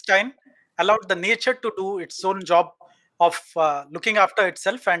it pristine, allowed the nature to do its own job of looking after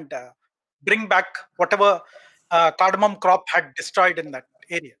itself and bring back whatever cardamom crop had destroyed in that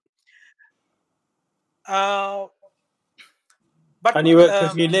area. But And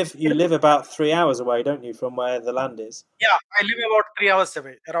because you live about 3 hours away, don't you, from where the land is? yeah, I live about 3 hours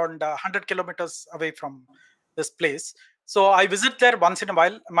away, around 100 kilometers away from this place. So I visit there once in a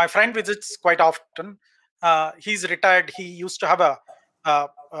while. My friend visits quite often. He's retired. He used to have a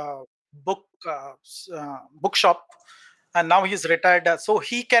bookshop, and now he's retired. So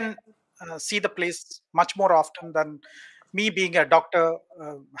he can see the place much more often than me, being a doctor,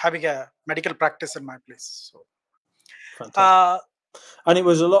 having a medical practice in my place. So, Fantastic. And it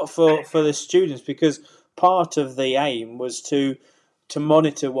was a lot for the students, because part of the aim was to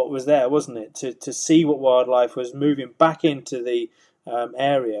monitor what was there, wasn't it? To see what wildlife was moving back into the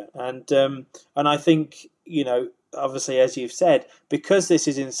area, and I think, obviously, as you've said, because this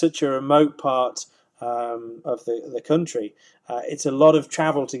is in such a remote part of the country, it's a lot of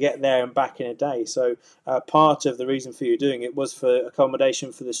travel to get there and back in a day. So part of the reason for you doing it was for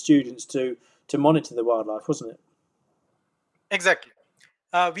accommodation for the students to monitor the wildlife, wasn't it? Exactly.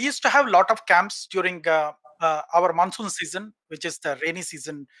 We used to have a lot of camps during our monsoon season, which is the rainy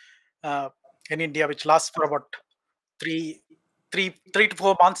season in India, which lasts for about three to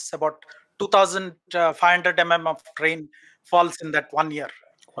 4 months. About 2,500 mm of rain falls in that 1 year.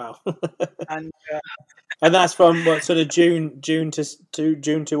 Wow. And and that's from what, sort of June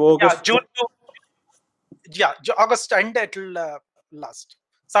to August? August end it will last.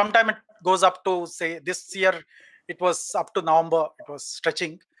 Sometime it goes up to, say, this year it was up to November. It was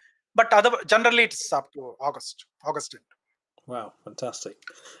stretching, but generally it's up to August end. Wow, fantastic!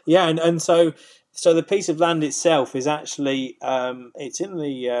 Yeah, and so the piece of land itself is actually it's in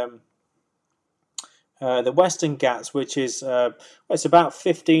the Western Ghats, which is it's about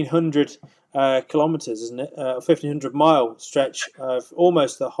 1,500 kilometers, isn't it? 1,500-mile stretch of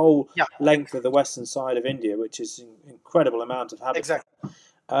almost the whole length of the western side of India, which is an incredible amount of habitat. Exactly.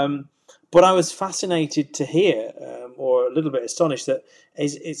 But I was fascinated to hear, or a little bit astonished, that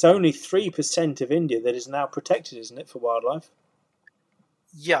it's only 3% of India that is now protected, isn't it, for wildlife?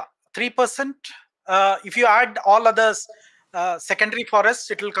 Yeah, 3%. If you add all others, secondary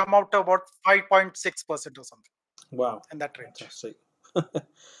forests, it will come out to about 5.6% or something. Wow, in that range. Fantastic.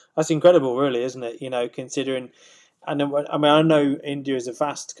 That's incredible, really, isn't it? Considering, I know India is a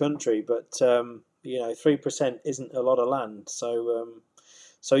vast country, but 3% isn't a lot of land.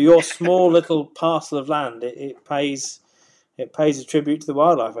 So your small little parcel of land, it pays a tribute to the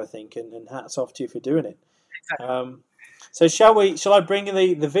wildlife, I think, and hats off to you for doing it. Exactly. So shall I bring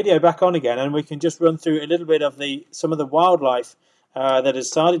the video back on again, and we can just run through a little bit of some of the wildlife that has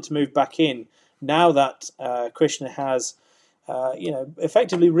started to move back in now that Krishna has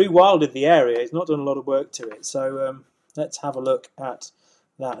effectively rewilded the area. He's not done a lot of work to it. So let's have a look at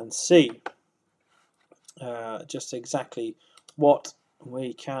that and see just exactly what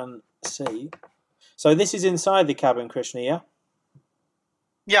we can see. So this is inside the cabin, Krishna, yeah?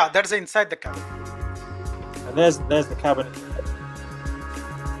 Yeah, that's inside the cabin. And there's the cabin.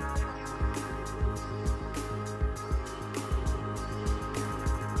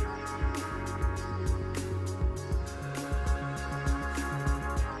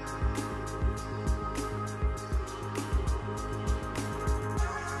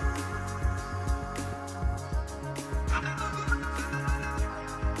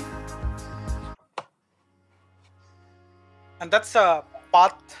 And that's a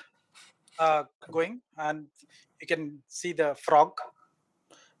path going, and you can see the frog.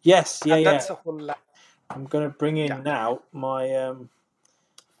 Yes, yeah, And yeah. that's a whole lab. I'm going to bring in Yeah. now my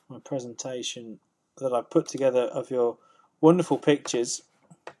my presentation that I put together of your wonderful pictures.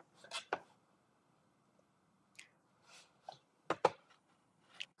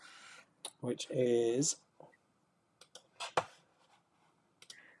 Which is,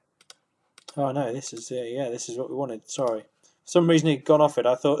 oh no, this is this is what we wanted. Sorry, for some reason it gone off it.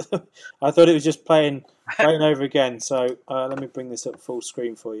 I thought I thought it was just playing over again. So let me bring this up full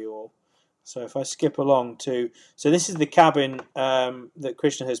screen for you all. So if I skip along to, so this is the cabin that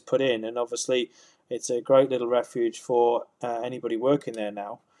Krishna has put in, and obviously it's a great little refuge for anybody working there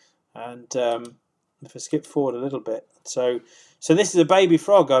now. And if I skip forward a little bit, so this is a baby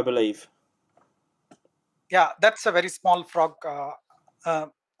frog, I believe. Yeah, that's a very small frog.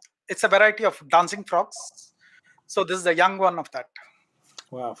 It's a variety of dancing frogs. So this is the young one of that.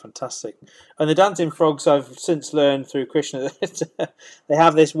 Wow, fantastic. And the dancing frogs, I've since learned through Krishna, that they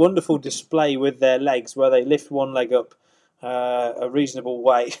have this wonderful display with their legs where they lift one leg up a reasonable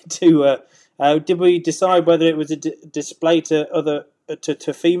way to... did we decide whether it was a display to other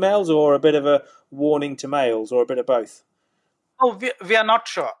to females or a bit of a warning to males or a bit of both? Oh, we are not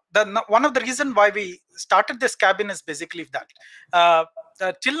sure. One of the reasons why we started this cabin is basically that.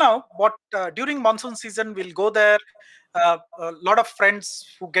 Till now, during monsoon season, we'll go there. A lot of friends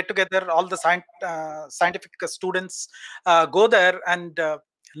who get together, all the scientific students go there and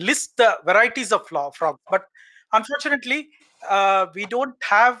list the varieties of frogs. But unfortunately, we don't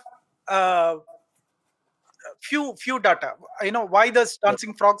have few data. Why there's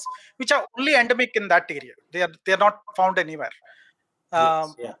dancing frogs, which are only endemic in that area. They are not found anywhere.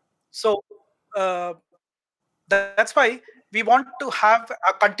 Yes, yeah. So that's why we want to have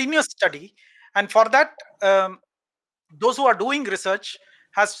a continuous study, and for that, those who are doing research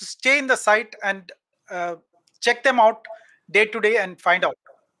has to stay in the site and check them out day to day and find out.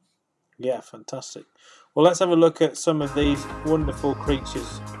 Yeah, fantastic. Well, let's have a look at some of these wonderful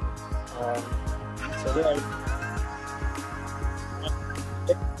creatures. So there.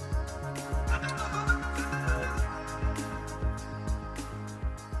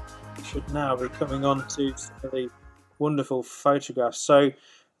 Should now be coming on to some of the wonderful photographs. So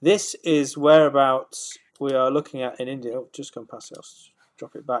this is whereabouts we are looking at in India. Oh, just come past it. I'll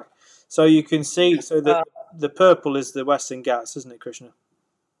drop it back. So you can see. So the purple is the Western Ghats, isn't it, Krishna?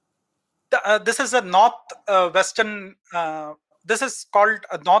 This is a northwestern. This is called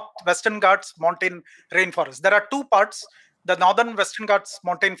a Northwestern Ghats mountain rainforest. There are two parts: the northern Western Ghats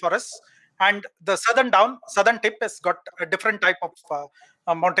mountain forest, and the southern tip has got a different type of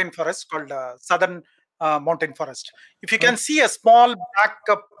mountain forest called southern mountain forest. If you can see a small black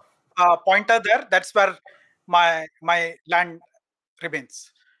pointer there, that's where my land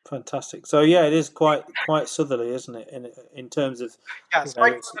remains. Fantastic. So yeah, it is quite southerly, isn't it? In terms of its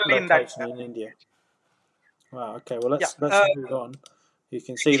location in India. Wow. Okay. Well, let's move on. You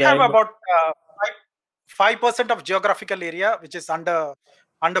can see we there. have about 5% of geographical area which is under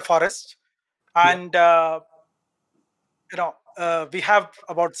forest, and we have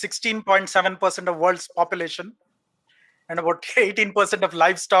about 16.7% of world's population and about 18% of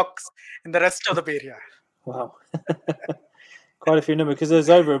livestock in the rest of the area. Wow. Quite a few numbers, because there's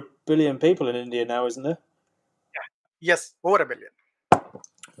over 1 billion people in India now, isn't there? Yes, over 1 billion.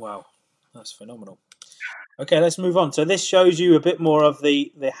 Wow, that's phenomenal. Okay, let's move on. So this shows you a bit more of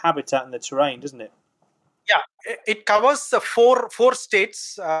the habitat and the terrain, doesn't it? Yeah, it covers the four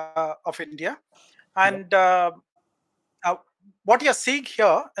states of India, and what you're seeing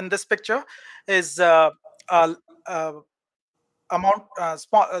here in this picture is a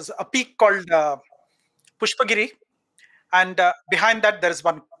peak called Pushpagiri, and behind that there is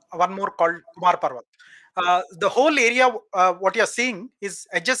one more called Kumar Parvat. The whole area, what you're seeing, is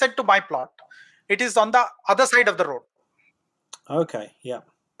adjacent to my plot. It is on the other side of the road. Okay, yeah.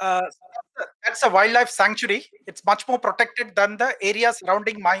 that's a wildlife sanctuary. It's much more protected than the area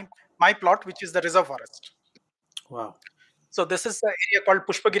surrounding my plot, which is the reserve forest. Wow. So this is the area called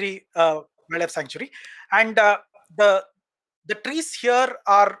Pushpagiri Wildlife Sanctuary, and the the trees here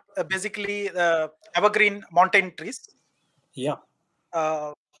are basically evergreen mountain trees, Yeah.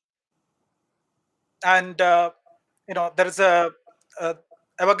 uh, and there is a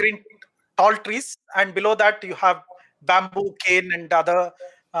evergreen tall trees, and below that you have bamboo, cane, and other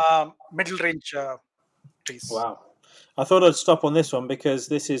middle range trees. Wow. I thought I'd stop on this one because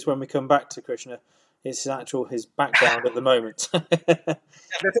this is when we come back to Krishna. It's his background at the moment. Yeah,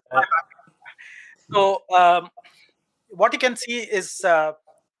 this is my background. So what you can see is the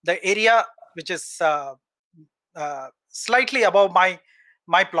area which is slightly above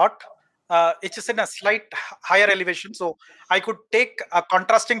my plot. It is in a slight higher elevation, so I could take a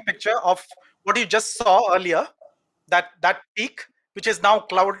contrasting picture of what you just saw earlier, that peak, which is now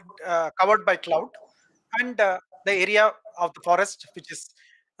covered by cloud, and the area of the forest, which is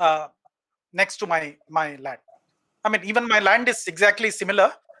uh, next to my land. I mean, even my land is exactly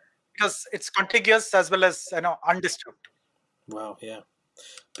similar because it's contiguous as well as undisturbed. Wow. Yeah.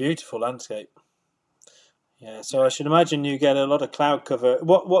 Beautiful landscape. Yeah. So I should imagine you get a lot of cloud cover.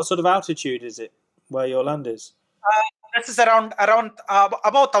 What sort of altitude is it where your land is? This is around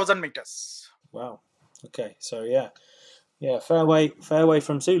about 1,000 meters. Wow. Okay. So yeah. Yeah. Fair way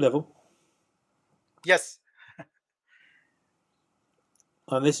from sea level. Yes.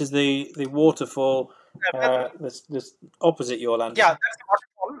 And this is the waterfall. This opposite your land, Yeah, isn't that's a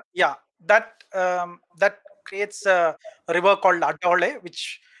waterfall. Yeah, that creates a river called Adole,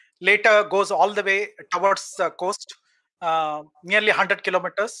 which later goes all the way towards the coast, nearly 100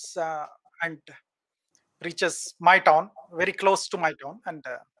 kilometers, and reaches my town, very close to my town, and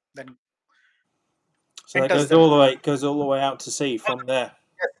then So that enters goes the all river. the way out to sea from there.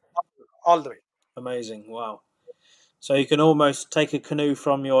 Yes, all the way. Amazing. Wow. So you can almost take a canoe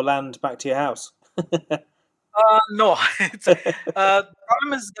from your land back to your house. No, the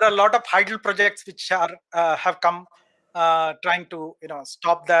problem is there are a lot of hydel projects which are have come trying to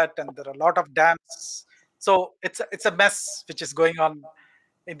stop that, and there are a lot of dams. So it's a mess which is going on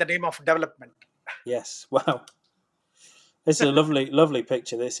in the name of development. Yes. Wow. This is a lovely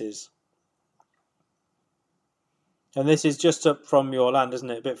picture. This is, and this is just up from your land, isn't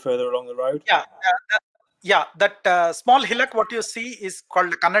it? A bit further along the road. Yeah, that small hillock what you see is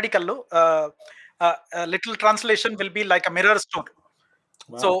called Kannadikallu. A little translation will be like a mirror stone.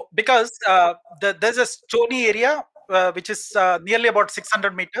 Wow. So because there's a stony area which is nearly about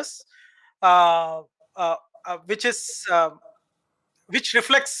 600 meters, uh, uh, which is which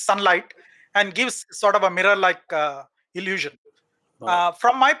reflects sunlight and gives sort of a mirror-like illusion. Wow.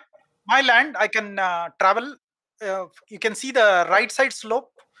 From my land, I can travel. You can see the right side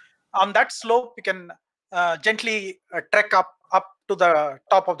slope. On that slope, you can gently trek up to the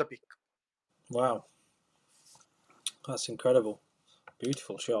top of the peak. Wow. That's incredible.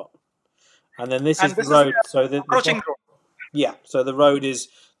 Beautiful shot. And then this is And the this is road. the So the approaching road. yeah. So the road is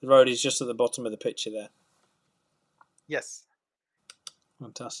just at the bottom of the picture there. Yes.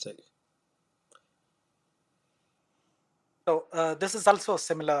 Fantastic. So this is also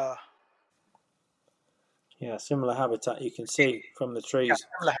similar. Yeah, similar habitat you can see from the Yeah, trees.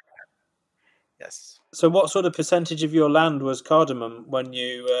 similar. Yes. So, what sort of percentage of your land was cardamom when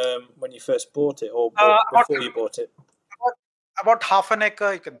you first bought it, or Uh, about, before you bought it? about about half an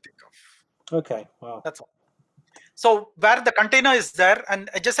acre you can think of. Okay, wow, That's all. So where the container is there, and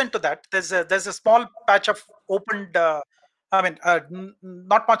adjacent to that, there's a small patch of opened. I mean,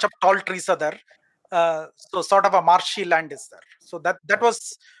 not much of tall trees are there. So sort of a marshy land is there. So that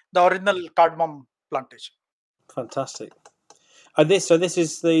was the original cardamom plantation. fantastic. So this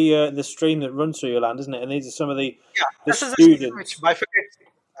is the stream that runs through your land, isn't it? And these are some of the Yeah, the this is a stream which students. bifurcates.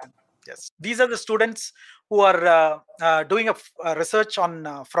 And yes, these are the students who are doing a research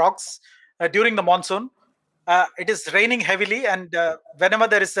on frogs during the monsoon. It is raining heavily, and whenever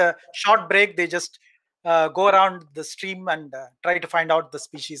there is a short break, they just go around the stream and try to find out the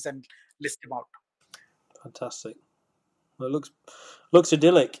species and list them out. Fantastic. Well, it looks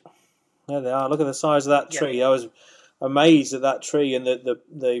idyllic. There they are. Look at the size of that Yes. tree. I was amazed at that tree and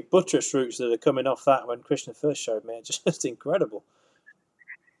the buttress roots that are coming off that when Krishna first showed me. It's just incredible.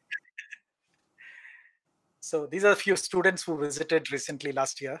 So these are a few students who visited recently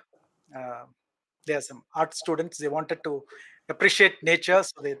last year. Uh, there are some art students. They wanted to appreciate nature,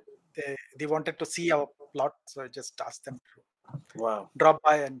 so they wanted to see our plot. So I just asked them to Wow. drop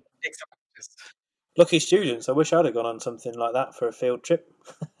by and take some pictures. Lucky students. I wish I'd have gone on something like that for a field trip.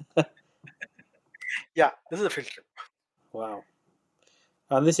 Yeah, this is a field trip. Wow.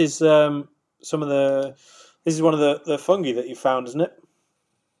 And this is some of the. This is one of the fungi that you found, isn't it?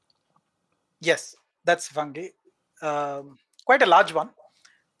 Yes, that's fungi. Quite a large one.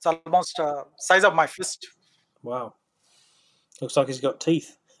 It's almost size of my fist. Wow. Looks like it's got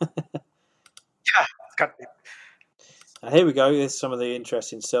teeth. Yeah, it's got it. Here we go. There's some of the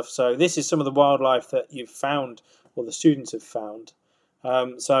interesting stuff. So this is some of the wildlife that you've found, or the students have found.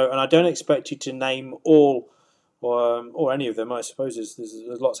 And I don't expect you to name all, or any of them. I suppose there's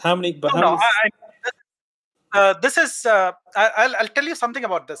lots. How many? But No, how no. many? This is. I'll tell you something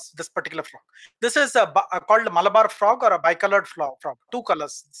about this particular frog. This is called a Malabar frog or a bicolored frog. Two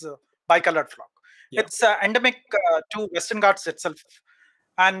colors. It's a bicolored frog. Yeah. It's endemic to Western Ghats itself,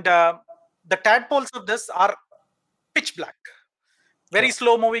 and the tadpoles of this are pitch black, very Oh.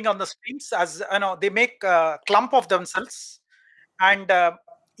 slow moving on the streams. As you know, they make a clump of themselves, and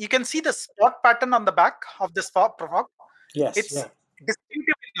you can see the spot pattern on the back of this frog. Yes. It's Yeah.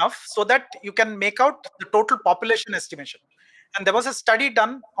 distinctive enough so that you can make out the total population estimation. And there was a study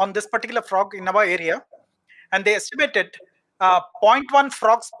done on this particular frog in our area, and they estimated zero 0.1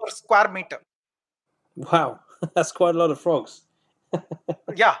 frogs per square meter. Wow. That's quite a lot of frogs.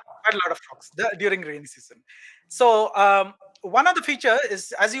 Yeah, quite a lot of frogs during rainy season. So one of the feature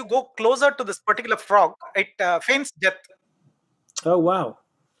is as you go closer to this particular frog, it feigns death Oh wow.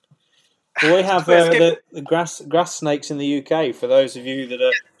 Well, we have to escape. the grass snakes in the UK. For those of you that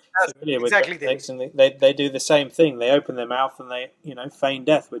are Yes, familiar with grass exactly, they do. snakes, and they do the same thing. They open their mouth and they feign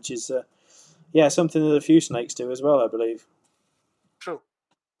death, which is something that a few snakes do as well, I believe. True.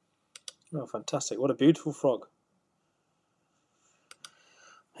 Oh, fantastic! What a beautiful frog.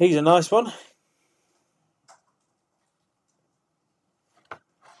 He's a nice one.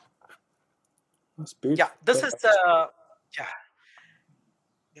 That's beautiful. Yeah, this is yeah.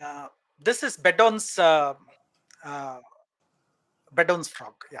 Yeah, this is Beddown's Beddown's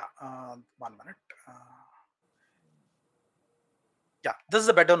frog. Yeah, 1 minute. Yeah, this is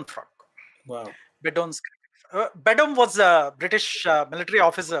a Beddown frog. Wow. Beddown's. Beddown was a British military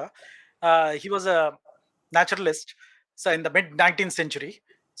officer. He was a naturalist. So in the mid 19th century,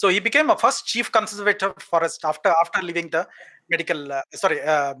 so he became a first chief conservator of forest after leaving the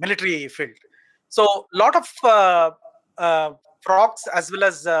military field. So a lot of frogs as well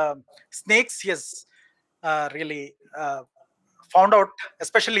as snakes he has really found out,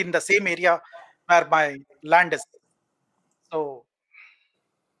 especially in the same area where my land is. So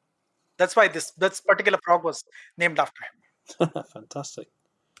that's why this particular frog was named after him. Fantastic.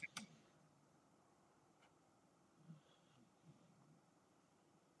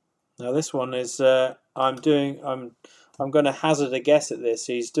 Now this one is I'm going to hazard a guess at this.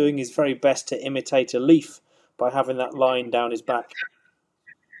 He's doing his very best to imitate a leaf by having that line down his back.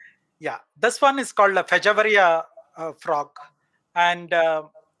 Yeah, this one is called a Fejavaria frog, and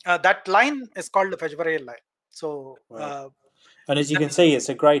that line is called the Fejavaria line. So, wow. And as you can see, it's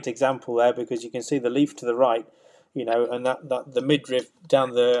a great example there because you can see the leaf to the right, and that the midriff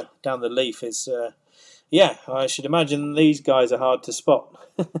down the leaf is. I should imagine these guys are hard to spot.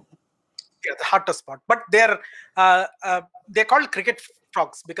 Yeah, hard to spot, but they're called cricket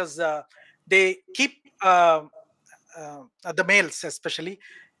frogs because they keep the males especially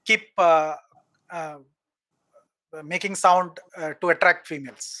keep making sound to attract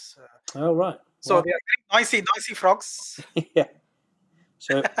females. Oh right. So wow. They are noisy frogs. Yeah.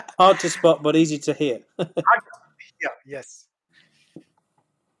 So hard to spot, but easy to hear. Yeah. Yes.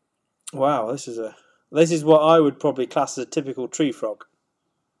 Wow. This is what I would probably class as a typical tree frog.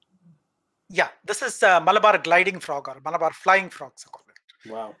 Yeah, this is Malabar gliding frog or Malabar flying frogs.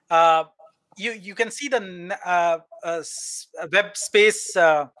 Wow. You can see the web space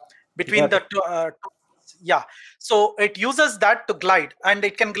between the two. Yeah, so it uses that to glide, and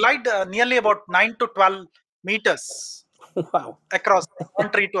it can glide nearly about 9 to 12 meters. Wow. Across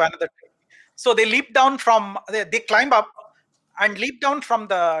one tree to another tree. So they leap down from they climb up and leap down from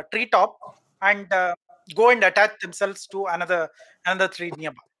the treetop and go and attach themselves to another tree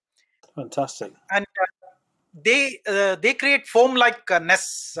nearby. Fantastic. And they create foam like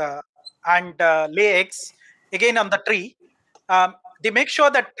nests and lay eggs again on the tree. They make sure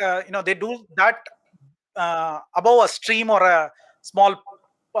that they do that above a stream or a small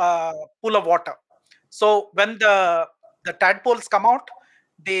pool of water. So when the tadpoles come out,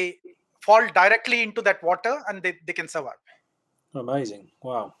 they fall directly into that water and they can survive. Amazing!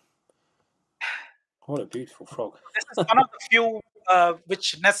 Wow, what a beautiful frog! This is one of the few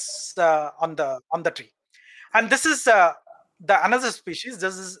which nests on the tree, and this is the another species.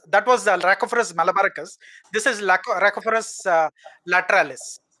 That was the Rhacophorus malabaricus. This is Rhacophorus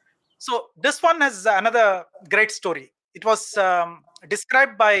lateralis. So this one has another great story. it was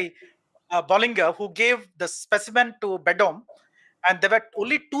described by Bollinger, who gave the specimen to Beddoe, and there were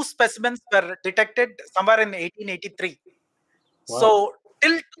only 2 specimens were detected somewhere in 1883. Wow. So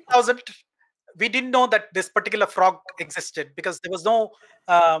till 2000, we didn't know that this particular frog existed because there was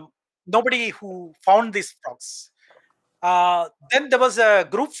nobody who found these frogs. Then there was a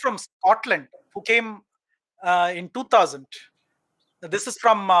group from Scotland who came in 2000. This is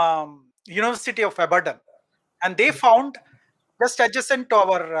from University of Aberdeen, and they found just adjacent to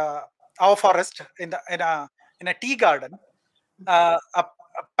our forest in a tea garden a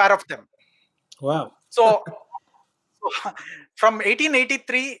pair of them. Wow. So from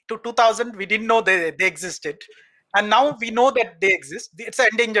 1883 to 2000, we didn't know they existed, and now we know that they exist. It's an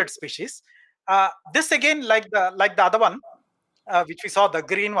endangered species. This again, like the other one, which we saw, the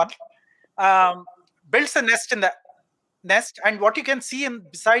green one, builds a nest in the nest, and what you can see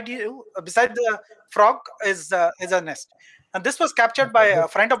beside beside the frog is a nest. And this was captured by a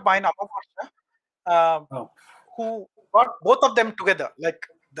friend of mine, Oh. who got both of them together, like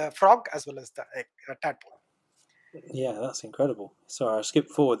the frog as well as the tadpole. Yeah, that's incredible. Sorry, I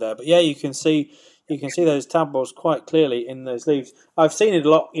skipped forward there, but yeah, you can see those tadpoles quite clearly in those leaves. I've seen it a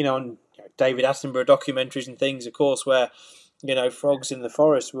lot, on David Attenborough documentaries and things, of course, where frogs in the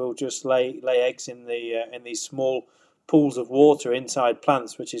forest will just lay eggs in these small pools of water inside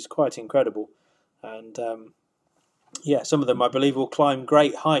plants, which is quite incredible. And yeah, some of them, I believe, will climb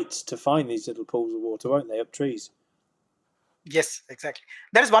great heights to find these little pools of water, won't they, up trees? Yes, exactly.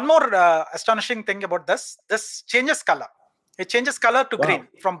 There is one more astonishing thing about this. This changes color. It changes color to green,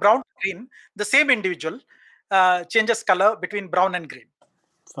 from brown to green. The same individual changes color between brown and green.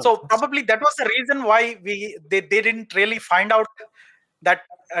 Fantastic. So probably that was the reason why they didn't really find out that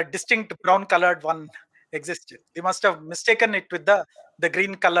a distinct brown colored one existed. They must have mistaken it with the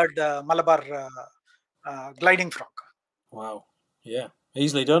green colored Malabar gliding frog. Wow. Yeah.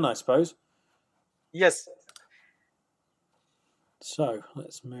 Easily done, I suppose. Yes. So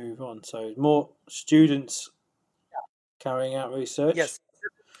let's move on. So more students carrying out research. Yes.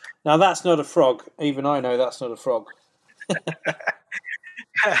 Now that's not a frog. Even I know that's not a frog.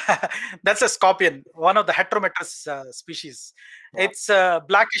 That's a scorpion, one of the heterometrous species. Wow. It's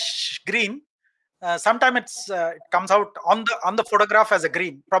blackish green. Sometimes it comes out on the photograph as a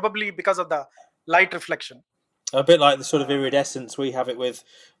green, probably because of the light reflection. A bit like the sort of iridescence we have it with.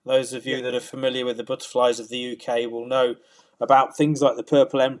 Those of you Yeah. that are familiar with the butterflies of the UK will know about things like the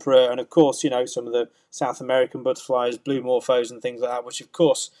purple emperor, and of course, some of the South American butterflies, blue morphos, and things like that, which of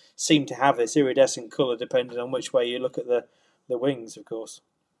course seem to have this iridescent colour depending on which way you look at the wings. Of course,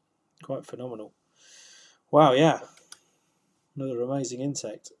 quite phenomenal. Wow, yeah, another amazing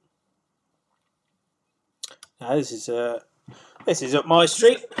insect. Now this is up my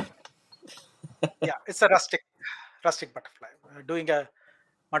street. Yeah, it's a rustic butterfly doing a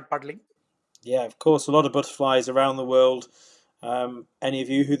mud puddling. Yeah, of course, a lot of butterflies around the world. Any of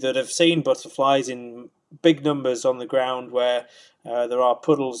you that have seen butterflies in big numbers on the ground where there are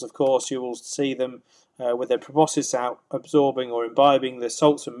puddles, of course, you will see them with their proboscis out, absorbing or imbibing the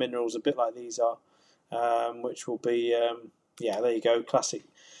salts and minerals, a bit like these are, which will be, there you go, classic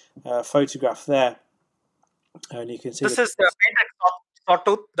photograph there. And you can see this is the painted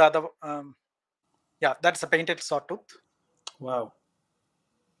sawtooth. The other, that's a painted sawtooth. Wow.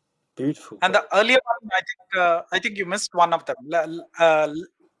 Beautiful. And the earlier one, I think you missed one of them.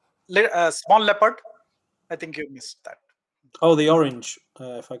 Small leopard. I think you missed that. Oh, the orange.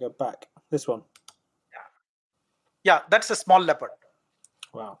 If I go back, this one. Yeah, that's a small leopard.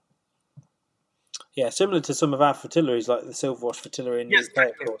 Wow. Yeah, similar to some of our fritillaries, like the silverwash fritillary in the UK,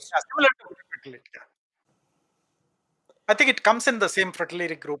 of course. Yeah, similar to fritillary. Yeah. I think it comes in the same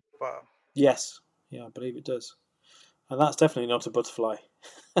fritillary group. Yes. Yeah, I believe it does. And that's definitely not a butterfly.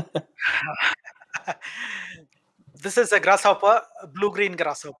 This is a grasshopper, a blue-green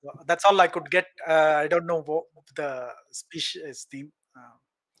grasshopper. That's all I could get. I don't know what the species theme.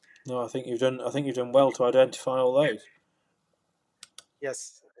 No, I think you've done well to identify all those.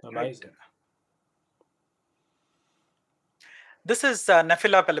 Yes. Amazing. Right. This is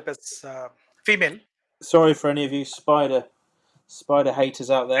Nephila pelipes, female. Sorry for any of you spider haters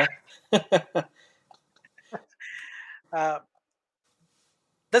out there.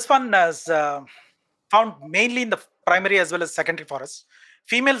 This one is found mainly in the primary as well as secondary forests.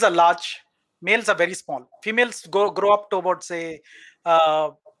 Females are large, males are very small. Females grow up to about, say,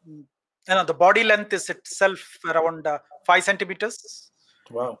 the body length is itself around 5 centimeters.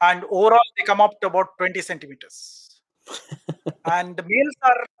 Wow. And overall, they come up to about 20 centimeters. And the males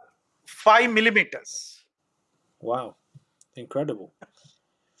are 5 millimeters. Wow. Incredible.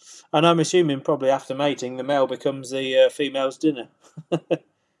 And I'm assuming probably after mating, the male becomes the female's dinner.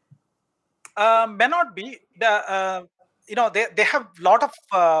 May not be. They have lot of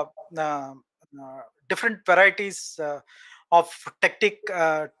uh, different varieties of tactic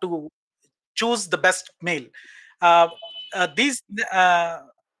to choose the best male. Uh, these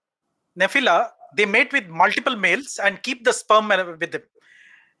Nephila, they mate with multiple males and keep the sperm with them,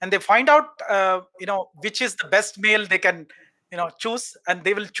 and they find out which is the best male they can choose, and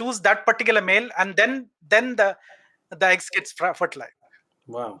they will choose that particular male, and then the eggs gets fertilized.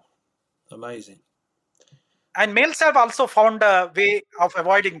 Wow, amazing. And males have also found a way of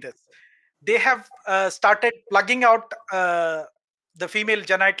avoiding this. They have started plugging out the female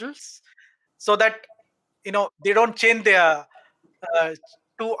genitals so that they don't chain their uh,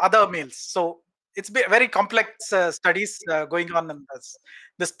 to other males. So it's very complex studies going on in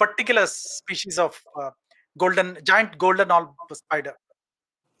this particular species of giant golden orb spider,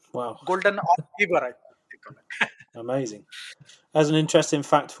 Wow, golden orb weaver, I think they call it. amazing. As an interesting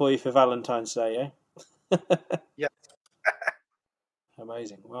fact for you for Valentine's Day, eh? Yeah.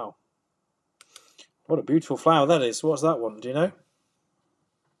 Amazing. Wow. What a beautiful flower that is. What's that one? Do you know?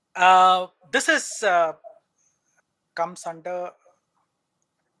 This is comes under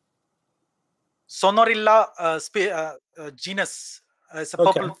Sonorilla genus. It's a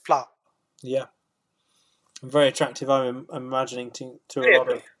Okay. purple flower. Yeah. Very attractive. I'm imagining to a Very lot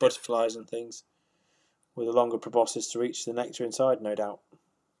of attractive. butterflies and things with a longer proboscis to reach the nectar inside, no doubt.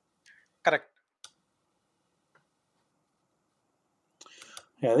 Correct.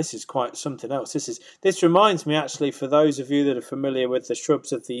 Yeah, this is quite something else. This reminds me actually, for those of you that are familiar with the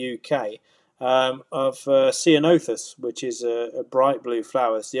shrubs of the UK, of Ceanothus, which is a bright blue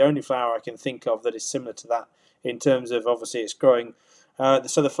flower. It's the only flower I can think of that is similar to that in terms of obviously it's growing.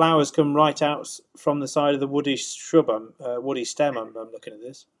 So the flowers come right out from the side of the woody shrub, woody stem. I'm looking at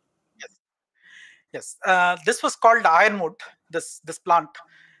this. Yes. Yes. This was called ironwood. This plant.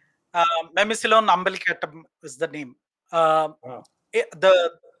 Memicillon umbilicatum is the name. Uh, Wow.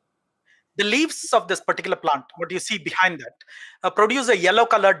 the leaves of this particular plant, what you see behind that, produce a yellow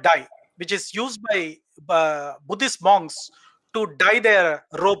colored dye, which is used by Buddhist monks to dye their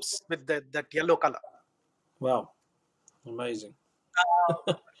robes with that yellow color. Wow. Amazing.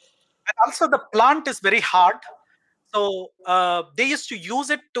 And also, the plant is very hard, so they used to use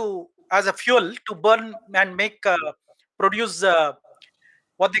it to as a fuel to burn and make produce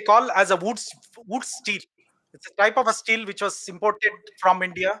what they call as a wood steel. It's a type of a steel which was imported from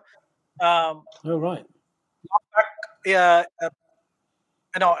India. Um, Oh, right. long back, you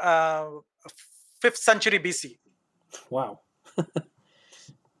know, uh, 5th century BC. Wow.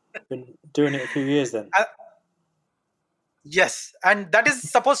 Been doing it a few years then. Yes, and that is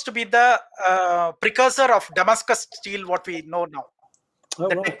supposed to be the precursor of Damascus steel, what we know now. Oh,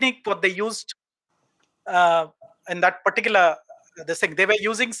 The right. technique what they used uh, in that particular this thing, they were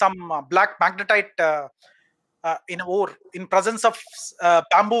using some black magnetite in ore in presence of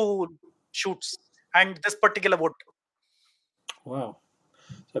bamboo shoots and this particular wood. Wow.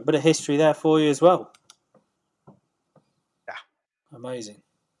 So a bit of history there for you as well. Yeah. Amazing.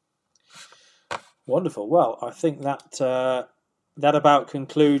 Wonderful. Well, I think that about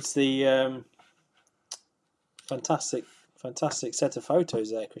concludes the fantastic, fantastic set of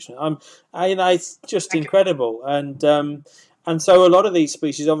photos there, Krishna. It's just Thank you. incredible, and so a lot of these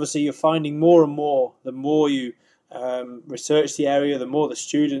species, obviously, you're finding more and more. The more you research the area, the more the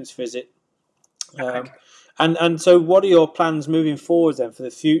students visit. Definitely. And so, what are your plans moving forward then for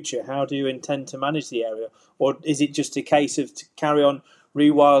the future? How do you intend to manage the area, or is it just a case of to carry on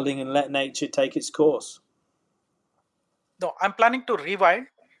rewilding and let nature take its course? No, I'm planning to rewild,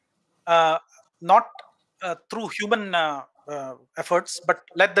 not through human efforts, but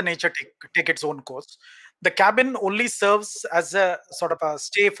let the nature take its own course. The cabin only serves as a sort of a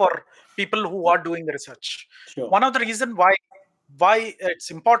stay for people who are doing the research. Sure. One of the reason why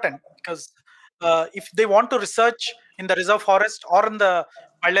it's important, because if they want to research in the reserve forest or in the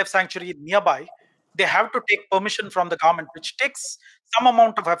wildlife sanctuary nearby, they have to take permission from the government, which takes some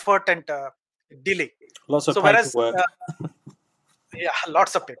amount of effort and delay. Lots of So whereas paperwork. yeah,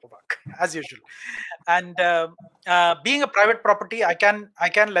 lots of paperwork as usual. And being a private property, I can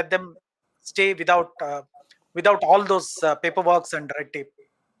let them stay without all those paperworks and red tape.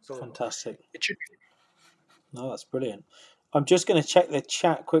 So Fantastic. it should be. No, that's brilliant. I'm just going to check the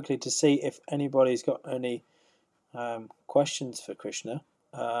chat quickly to see if anybody's got any questions for Krishna.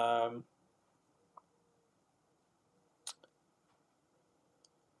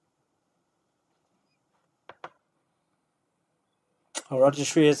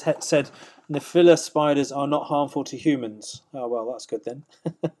 Rajashri has said, Nephila spiders are not harmful to humans. Oh well, that's good then.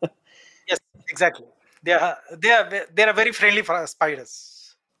 Yes, exactly. They are very friendly for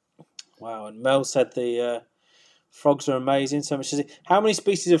spiders. Wow. And Mel said the frogs are amazing. So much. How many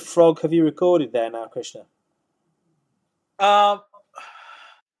species of frog have you recorded there now, Krishna? Uh,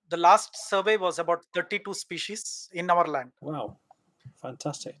 the last survey was about 32 species in our land. Wow,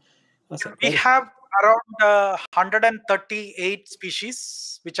 fantastic. That's We incredible. have around 138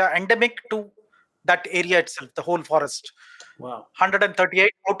 species which are endemic to that area itself, the whole forest. Wow.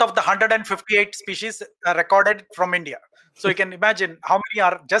 138 out of the 158 species are recorded from India. So you can imagine how many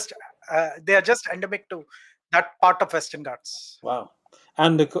are just they are just endemic to that part of Western Ghats. Wow.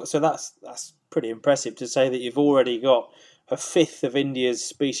 And so that's pretty impressive to say that you've already got a fifth of India's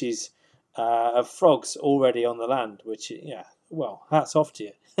species of frogs already on the land, which, yeah, well, hats off to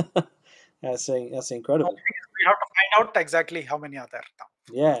you. That's incredible. We have to find out exactly how many are there now.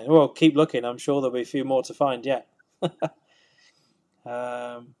 Yeah, well, keep looking. I'm sure there'll be a few more to find yet.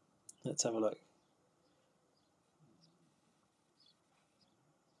 um, let's have a look.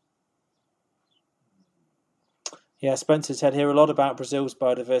 Yeah, Spencer said hear a lot about Brazil's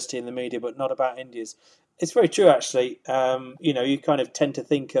biodiversity in the media, but not about India's. It's very true, actually. You kind of tend to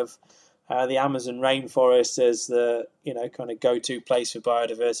think of the Amazon rainforest as the kind of go-to place for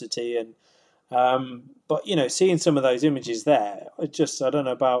biodiversity, and but seeing some of those images there, I don't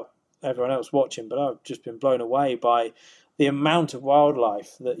know about everyone else watching, but I've just been blown away by the amount of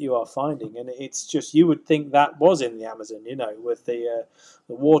wildlife that you are finding, and it's just you would think that was in the Amazon, with the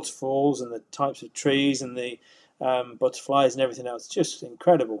waterfalls and the types of trees and the butterflies and everything else. Just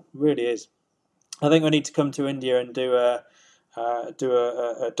incredible, really is. I think we need to come to India and do a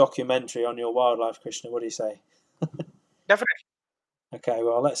documentary on your wildlife, Krishna. What do you say? Definitely. Okay,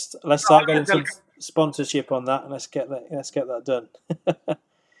 well let's You're start getting always some welcome. sponsorship on that, and let's get that done.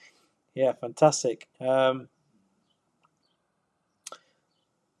 Yeah, fantastic.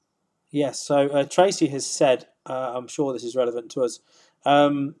 Yes, so Tracy has said, I'm sure this is relevant to us.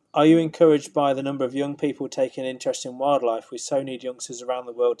 Are you encouraged by the number of young people taking interest in wildlife? We so need youngsters around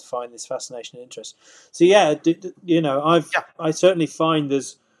the world to find this fascination and interest. So yeah, Yeah. I certainly find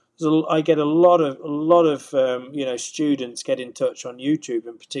I get a lot of students get in touch on YouTube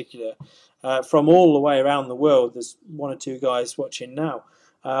in particular from all the way around the world. There's one or two guys watching now.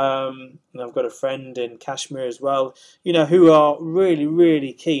 And I've got a friend in Kashmir as well, who are really,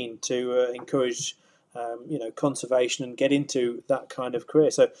 really keen to encourage, conservation and get into that kind of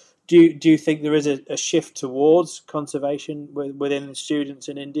career. So, do you think there is a shift towards conservation within students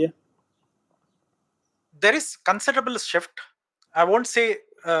in India? There is considerable shift. I won't say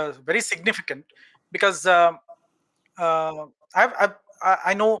very significant because uh,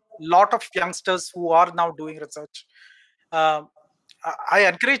 I know a lot of youngsters who are now doing research. Um I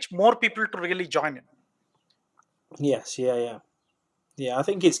encourage more people to really join in. Yes, yeah, yeah. Yeah, I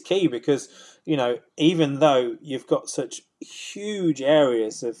think it's key because, even though you've got such huge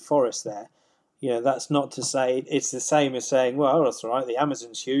areas of forest there, that's not to say it's the same as saying, well, that's all right, the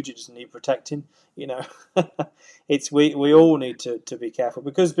Amazon's huge, it doesn't need protecting. You know, we all need to be careful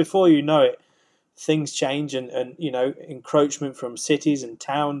because before you know it, things change and encroachment from cities and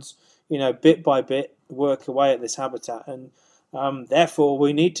towns, bit by bit work away at this habitat, and therefore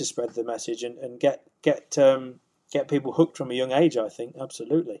we need to spread the message and get people hooked from a young age. I think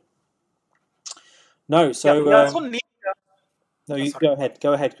absolutely. No, Yeah, so we also need. no, you Sorry.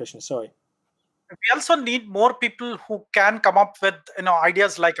 go ahead, Christian. Sorry. We also need more people who can come up with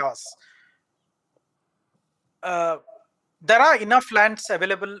ideas like us. Uh, there are enough lands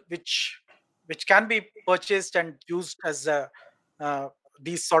available which can be purchased and used as uh,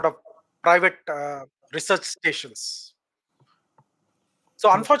 these sort of private research stations.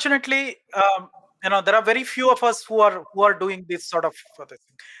 So unfortunately, there are very few of us who are doing this sort of this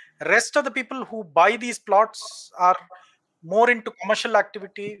thing. Rest of the people who buy these plots are more into commercial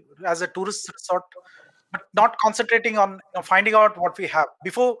activity as a tourist resort, but not concentrating on finding out what we have.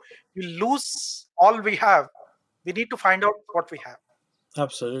 Before we lose all we have, we need to find out what we have.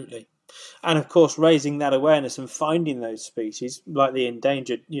 Absolutely. And of course, raising that awareness and finding those species, like the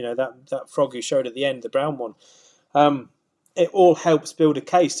endangered, that frog you showed at the end, the brown one, it all helps build a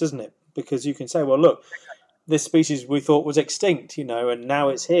case, doesn't it? Because you can say, well, look, this species we thought was extinct, and now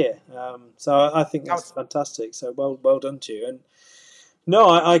it's here. So I think Now, that's fantastic. So well done to you. And no,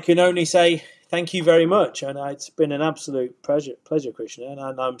 I can only say thank you very much. And it's been an absolute pleasure, Krishna. And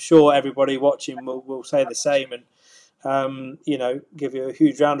I'm sure everybody watching will say the same. And give you a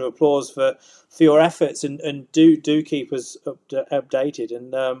huge round of applause for your efforts, and do keep us updated,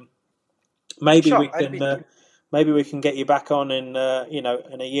 and maybe sure, I'll be. maybe we can get you back on in in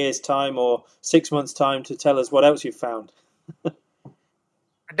a year's time or 6 months' time to tell us what else you've found.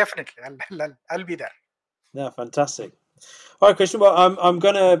 Definitely, I'll be there. Yeah, fantastic. All right, Christian. Well, I'm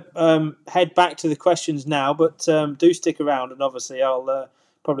going to head back to the questions now, but do stick around, and obviously I'll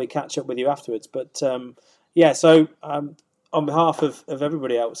probably catch up with you afterwards. But yeah, so on behalf of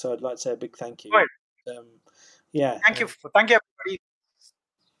everybody else, I'd like to say a big thank you. Right. Yeah. Thank you, everybody.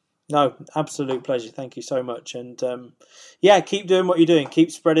 No, absolute pleasure. Thank you so much, and yeah, keep doing what you're doing.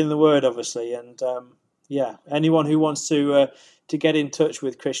 Keep spreading the word, obviously, and yeah, anyone who wants to get in touch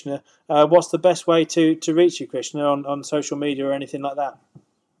with Krishna, what's the best way to reach you, Krishna, on social media or anything like that?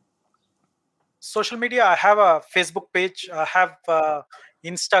 Social media, I have a Facebook page, I have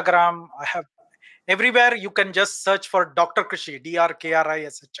Instagram, I have everywhere. You can just search for Dr. Krishi,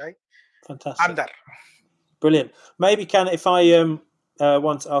 DRKRISHI. Fantastic. I'm there. Brilliant. Maybe if I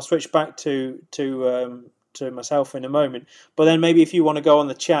once I'll switch back to myself in a moment. But then maybe if you want to go on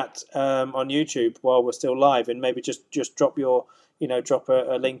the chat on YouTube while we're still live, and maybe just drop your drop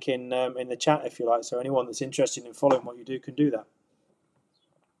a link in the chat if you like. So anyone that's interested in following what you do can do that.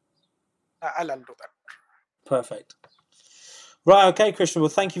 I'll do that. Perfect. Right. Okay, Christian. Well,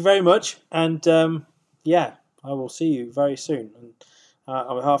 thank you very much, and yeah, I will see you very soon. And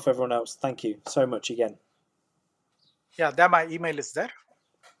on behalf of everyone else, thank you so much again. Yeah, there my email is there.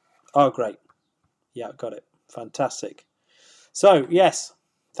 Oh, great. Yeah, got it. Fantastic. So, yes,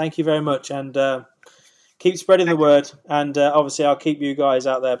 thank you very much. And keep spreading the word. And obviously, I'll keep you guys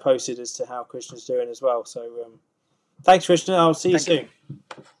out there posted as to how Krishna's doing as well. So, thanks, Krishna. I'll see you soon.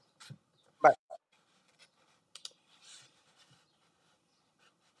 Bye.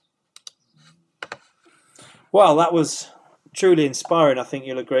 Well, that was truly inspiring, I think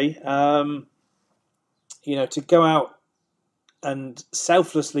you'll agree. To go out and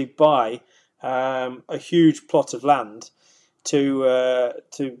selflessly buy a huge plot of land to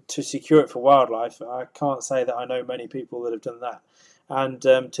secure it for wildlife. I can't say that I know many people that have done that, and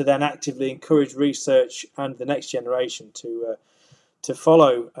to then actively encourage research and the next generation to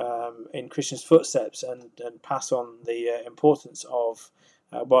follow in Krishna's footsteps and pass on the importance of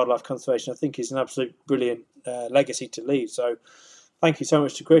wildlife conservation, I think is an absolute brilliant legacy to leave. So, thank you so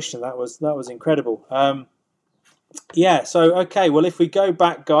much to Krishna. That was incredible. Yeah, so okay, well, if we go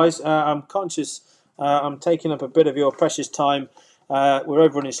back, guys, I'm conscious I'm taking up a bit of your precious time. We're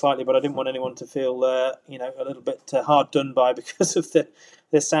overrunning slightly, but I didn't want anyone to feel a little bit hard done by because of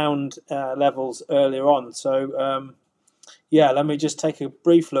the sound levels earlier on. So yeah, let me just take a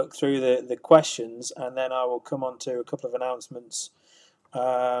brief look through the questions, and then I will come on to a couple of announcements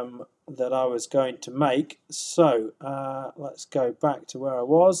that I was going to make. So let's go back to where I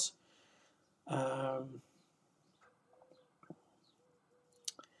was.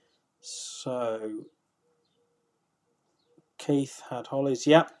 So Keith had hollies.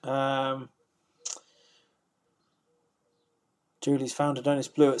 Yep. Julie's found Adonis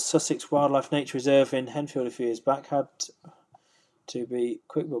Blue at Sussex Wildlife Nature Reserve in Henfield a few years back. Had to be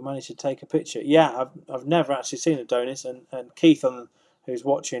quick, but managed to take a picture. Yeah, I've never actually seen Adonis, and Keith, who's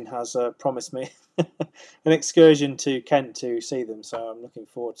watching, has promised me an excursion to Kent to see them. So I'm looking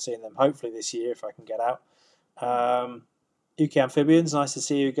forward to seeing them. Hopefully this year if I can get out. UK Amphibians, nice to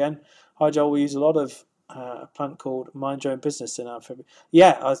see you again. Hi Joel, we use a lot of a plant called Mind Your Own Business in amphibians.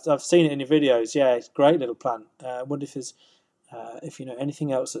 Yeah, I've seen it in your videos. Yeah, it's a great little plant. I wonder if there's if you know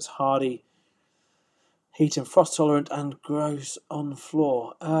anything else that's hardy, heat and frost tolerant, and grows on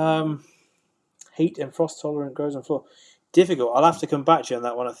floor. Heat and frost tolerant, grows on floor. Difficult. I'll have to come back to you on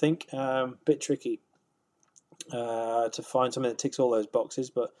that one. I think bit tricky to find something that ticks all those boxes.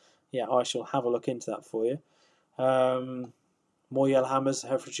 But yeah, I shall have a look into that for you. More yellowhammers,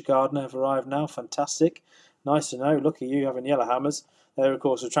 Herefordshire Gardener have arrived now. Fantastic. Nice to know. Look at you having yellowhammers. They're of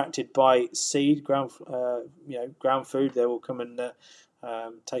course attracted by seed, ground food. They will come and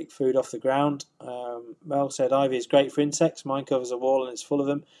take food off the ground. Mel said ivy is great for insects. Mine covers a wall and it's full of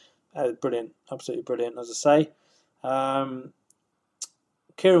them. Brilliant, absolutely brilliant. As I say.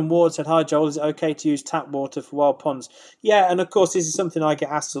 Kieran Ward said, "Hi Joel, is it okay to use tap water for wild ponds?" Yeah, and of course this is something I get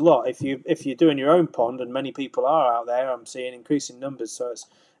asked a lot. If you're doing your own pond, and many people are out there, I'm seeing increasing numbers, so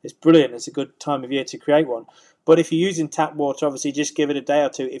it's brilliant. It's a good time of year to create one. But if you're using tap water, obviously just give it a day or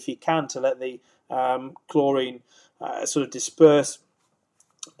two if you can to let the chlorine sort of disperse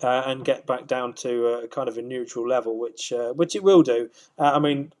and get back down to kind of a neutral level, which it will do. I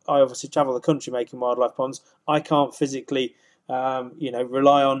mean, I obviously travel the country making wildlife ponds. I can't physically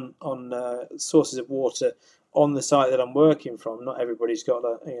rely on sources of water on the site that I'm working from. Not everybody's got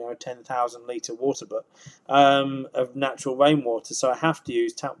a 10,000 litre water butt of natural rainwater, so I have to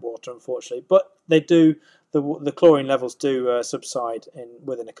use tap water, unfortunately. But they do the chlorine levels do subside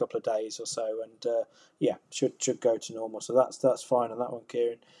within a couple of days or so, and yeah, should go to normal. So that's fine on that one,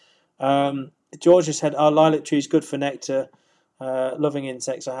 Kieran. George has said, "Our lilac tree is good for nectar. Loving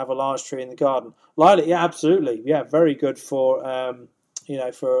insects. I have a large tree in the garden. Lilac, yeah, absolutely, yeah, very good for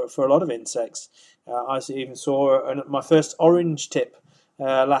for a lot of insects. I even saw my first orange tip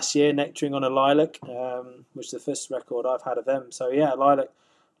last year nectaring on a lilac, which is the first record I've had of them. So yeah,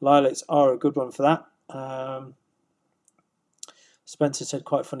 lilacs are a good one for that. Spencer said,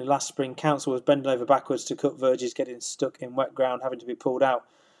 quite funny, last spring council was bending over backwards to cut verges, getting stuck in wet ground, having to be pulled out.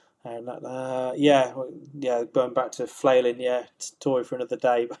 And that, yeah, going back to flailing, yeah, story for another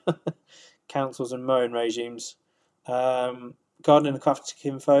day. Councils and mowing regimes. Gardening and aquatic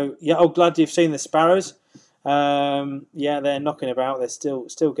info. Yeah, oh, glad you've seen the sparrows. Yeah, they're knocking about. They're still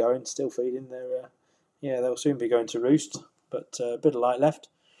going, still feeding. They'll soon be going to roost, but a bit of light left.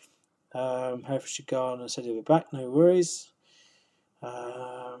 Herefordshire Garden said he'll be back. No worries.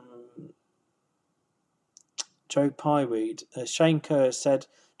 Joe Pieweed. Shane Kerr said,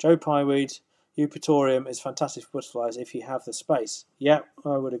 Joe Pieweed, Eupatorium is fantastic for butterflies if you have the space. Yeah,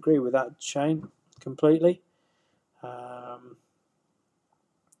 I would agree with that, Shane, completely. Let's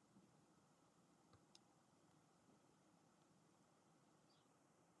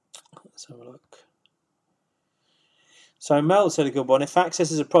have a look. So Mel said a good one. If access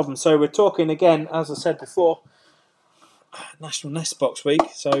is a problem, so we're talking again, as I said before, National Nest Box Week,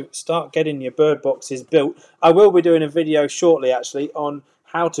 so start getting your bird boxes built. I will be doing a video shortly actually on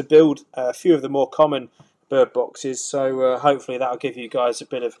how to build a few of the more common bird boxes, so hopefully that'll give you guys a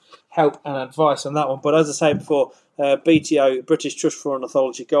bit of help and advice on that one. But as I say before, BTO, British Trust for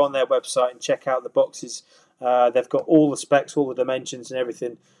Ornithology, go on their website and check out the boxes. They've got all the specs, all the dimensions and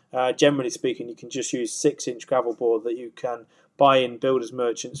everything. Generally speaking, you can just use 6-inch gravel board that you can buy in builders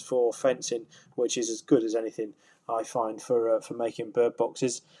merchants for fencing, which is as good as anything I find for making bird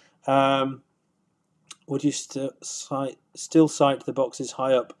boxes. Would you still cite the boxes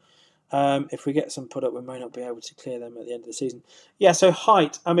high up? If we get some put up, we may not be able to clear them at the end of the season. Yeah, so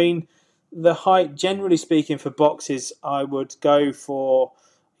height. I mean, the height, generally speaking, for boxes, I would go for,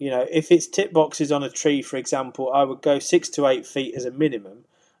 if it's tip boxes on a tree, for example, I would go 6 to 8 feet as a minimum.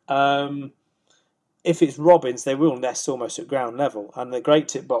 If it's robins, they will nest almost at ground level. And the great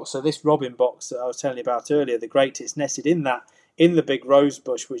tip box, so this robin box that I was telling you about earlier, the great tit's nested in the big rose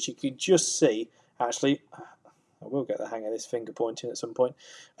bush, which you can just see. Actually, I will get the hang of this finger pointing at some point.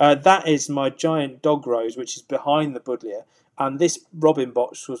 That is my giant dog rose, which is behind the buddleia. And this robin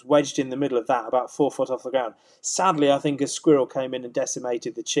box was wedged in the middle of that, about 4 foot off the ground. Sadly, I think a squirrel came in and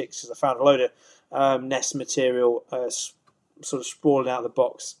decimated the chicks because I found a load of nest material sort of sprawling out of the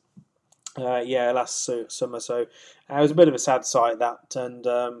box. Last summer. So it was a bit of a sad sight, that. And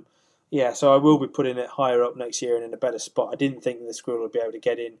so I will be putting it higher up next year and in a better spot. I didn't think the squirrel would be able to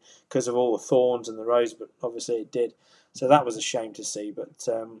get in because of all the thorns and the rose, but obviously it did. So that was a shame to see.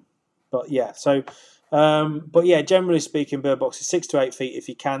 Generally speaking, bird boxes 6 to 8 feet if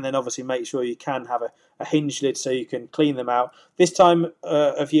you can. Then obviously make sure you can have a hinge lid so you can clean them out. This time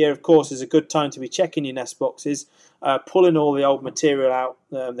of year, of course, is a good time to be checking your nest boxes, pulling all the old material out.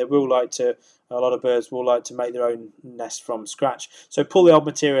 A lot of birds will like to make their own nest from scratch. So pull the old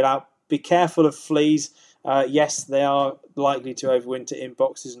material out. Be careful of fleas. Yes, they are likely to overwinter in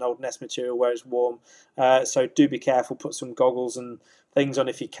boxes and old nest material where it's warm. So do be careful. Put some goggles and things on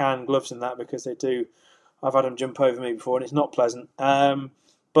if you can, gloves and that, because they do. I've had them jump over me before and it's not pleasant. And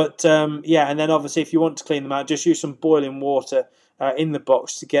then obviously if you want to clean them out, just use some boiling water in the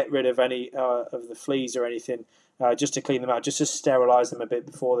box to get rid of any of the fleas or anything, just to clean them out, just to sterilise them a bit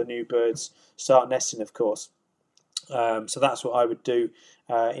before the new birds start nesting, of course. So that's what I would do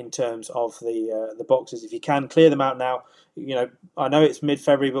in terms of the boxes. If you can, clear them out now. I know it's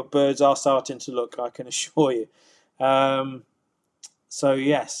mid-February, but birds are starting to look, I can assure you. So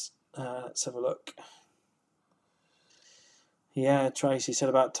yes, let's have a look. Yeah, Tracy said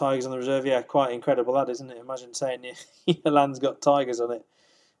about tigers on the reserve. Yeah, quite incredible that, isn't it? Imagine saying your land's got tigers on it.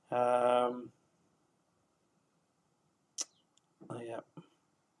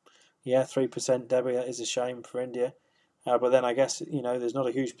 Yeah, 3%, Debbie. That is a shame for India. But then I guess there's not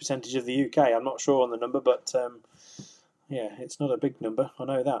a huge percentage of the UK. I'm not sure on the number, but it's not a big number. I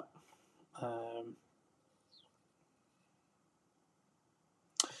know that.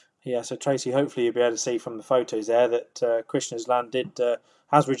 So Tracy, hopefully you'll be able to see from the photos there that Krishna's land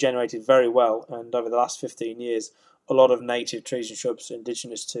has regenerated very well, and over the last 15 years, a lot of native trees and shrubs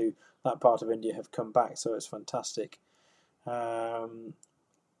indigenous to that part of India have come back, so it's fantastic. Cackleberry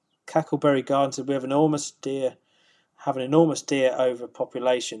Garden said we have enormous deer have an enormous deer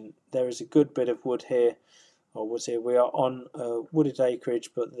overpopulation. There is a good bit of wood here, or woods here. We are on a wooded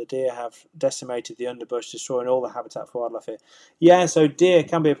acreage, but the deer have decimated the underbush, destroying all the habitat for wildlife here. Yeah, so deer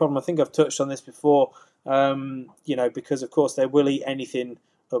can be a problem. I think I've touched on this before, because of course they will eat anything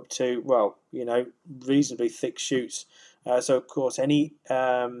up to, well, reasonably thick shoots. So of course any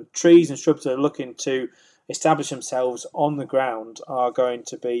trees and shrubs that are looking to establish themselves on the ground are going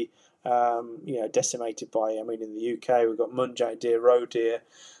to be decimated by. I mean, in the UK we've got muntjac deer, roe deer,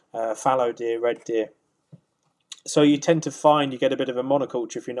 fallow deer, red deer. So you tend to find you get a bit of a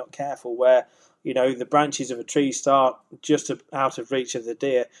monoculture if you're not careful, where the branches of a tree start just out of reach of the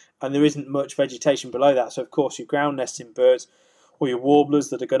deer, and there isn't much vegetation below that. So of course your ground nesting birds or your warblers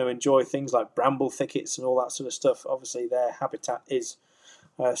that are going to enjoy things like bramble thickets and all that sort of stuff, obviously their habitat is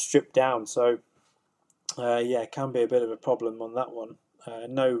stripped down. So it can be a bit of a problem on that one.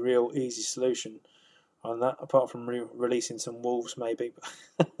 No real easy solution on that, apart from releasing some wolves maybe.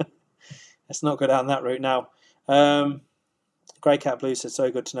 Let's not go down that route now. Grey Cat Blue said,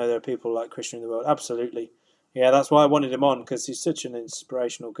 so good to know there are people like Christian in the world. Absolutely. Yeah, that's why I wanted him on, because he's such an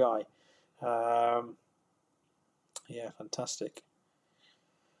inspirational guy. Fantastic.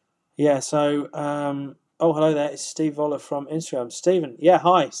 Yeah, so, hello there. It's Steve Voller from Instagram. Stephen,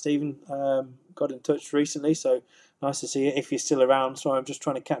 hi, Stephen. Got in touch recently, so nice to see you if you're still around. Sorry, I'm just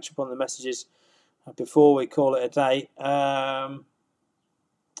trying to catch up on the messages before we call it a day.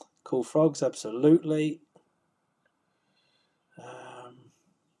 Cool frogs, absolutely.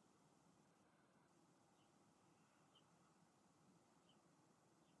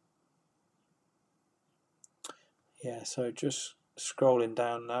 So just scrolling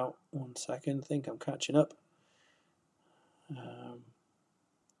down now. 1 second, I think I'm catching up.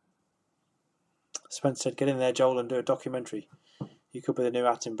 Spence said, get in there, Joel, and do a documentary. You could be the new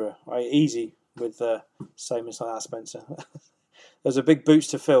Attenborough. Right, easy with statements like that, Spencer. There's a big boots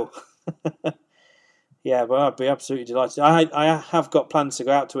to fill. Yeah, but I'd be absolutely delighted. I have got plans to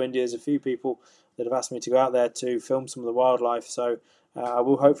go out to India. There's a few people that have asked me to go out there to film some of the wildlife, so I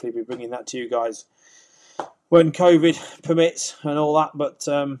will hopefully be bringing that to you guys when COVID permits and all that. But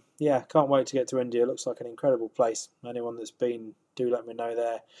can't wait to get to India. It looks like an incredible place. Anyone that's been, do let me know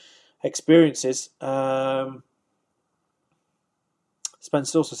their experiences.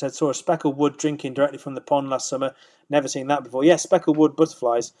 Spencer also said, saw a speckled wood drinking directly from the pond last summer. Never seen that before. Yeah, speckled wood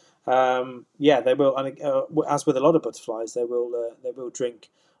butterflies. They will. And as with a lot of butterflies, they will drink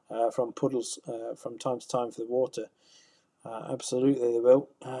from puddles from time to time for the water. Absolutely, they will.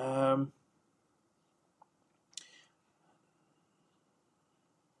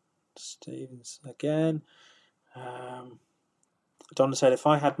 Stevens again. Donna said, if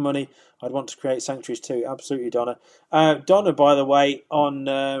I had money, I'd want to create sanctuaries too. Absolutely, Donna. Donna, by the way,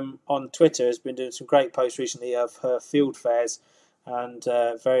 on Twitter has been doing some great posts recently of her field fairs and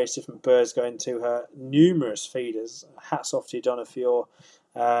various different birds going to her numerous feeders. Hats off to you, Donna, for your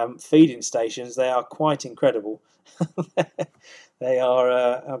feeding stations. They are quite incredible. They are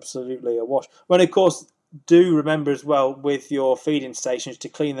absolutely a wash. Well, of course, do remember as well with your feeding stations to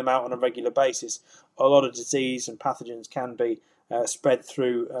clean them out on a regular basis. A lot of disease and pathogens can be spread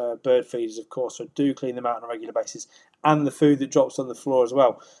through bird feeders, of course, so do clean them out on a regular basis, and the food that drops on the floor as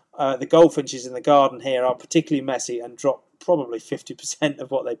well. The goldfinches in the garden here are particularly messy and drop probably 50%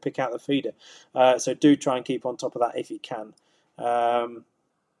 of what they pick out the feeder, so do try and keep on top of that if you can. So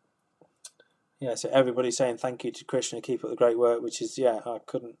everybody's saying thank you to Christian and keep up the great work, which is, I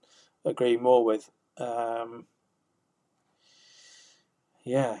couldn't agree more with.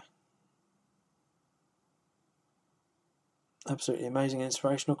 Absolutely amazing,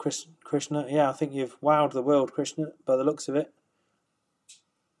 inspirational, Krishna. Yeah, I think you've wowed the world, Krishna, by the looks of it.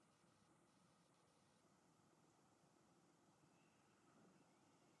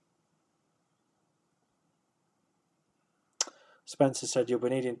 Spencer said you'll be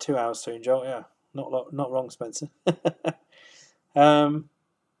needing 2 hours soon, Joel. Yeah, not wrong, Spencer. So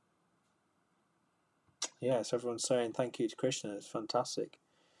everyone's saying thank you to Krishna. It's fantastic.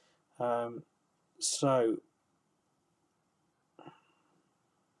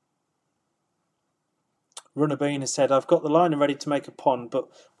 Runner Bean has said, I've got the liner ready to make a pond, but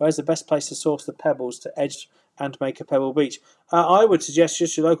where's the best place to source the pebbles to edge and make a pebble beach? I would suggest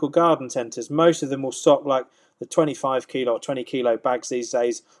just your local garden centres. Most of them will stock like the 25 kilo or 20 kilo bags these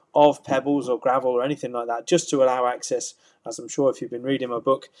days of pebbles or gravel or anything like that, just to allow access, as I'm sure if you've been reading my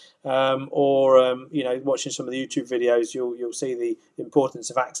book or watching some of the YouTube videos, you'll see the importance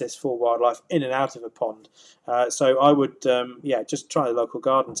of access for wildlife in and out of a pond. So I would just try the local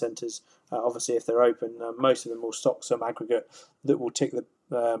garden centres. Obviously, if they're open, most of them will stock some aggregate that will tick the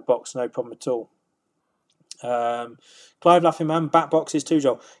box, no problem at all. Clive Laughing Man, bat boxes too,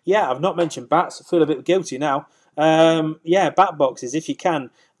 Joel. Yeah, I've not mentioned bats. I feel a bit guilty now. Yeah, bat boxes, if you can.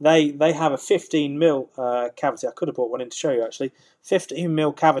 They have a 15mm cavity. I could have brought one in to show you, actually.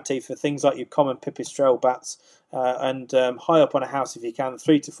 15mm cavity for things like your common pipistrelle bats. And high up on a house, if you can,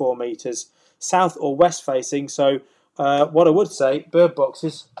 3 to 4 metres. South or west facing. So what I would say, bird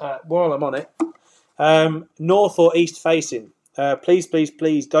boxes, while I'm on it, north or east facing. Please, please,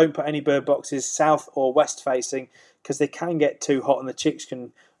 please don't put any bird boxes south or west facing, because they can get too hot and the chicks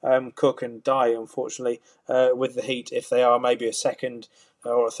can cook and die, unfortunately, with the heat, if they are maybe a second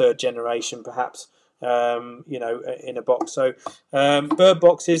or a third generation, perhaps, in a box. So bird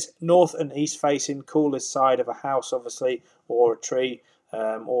boxes, north and east facing, coolest side of a house, obviously, or a tree,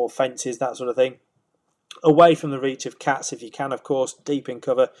 or fences, that sort of thing. Away from the reach of cats if you can, of course, deep in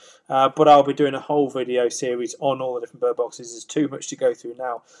cover. But I'll be doing a whole video series on all the different bird boxes. There's too much to go through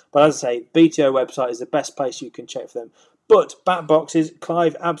now. But as I say, BTO website is the best place you can check for them. But bat boxes,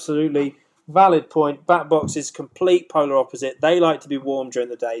 Clive, absolutely valid point. Bat boxes, complete polar opposite. They like to be warm during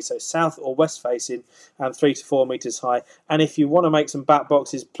the day, so south or west facing and 3 to 4 metres high. And if you want to make some bat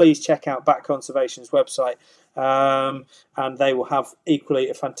boxes, please check out Bat Conservation's website. And they will have equally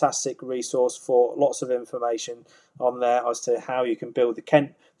a fantastic resource for lots of information on there as to how you can build the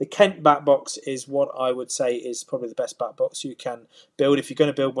Kent. The Kent bat box is what I would say is probably the best bat box you can build. If you're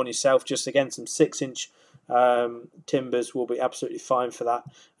going to build one yourself, just again some 6-inch timbers will be absolutely fine for that.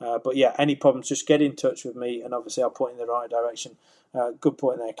 But yeah, any problems, just get in touch with me, and obviously I'll point in the right direction. Good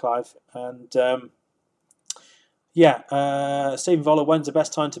point there, Clive. And Stephen Voller, when's the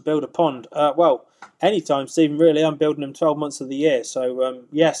best time to build a pond? Well, anytime, Stephen, really. I'm building them 12 months of the year. So,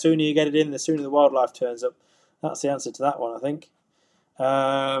 sooner you get it in, the sooner the wildlife turns up. That's the answer to that one, I think.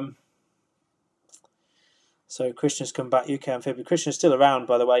 So Christian's come back, UK Amphibian. Christian's still around,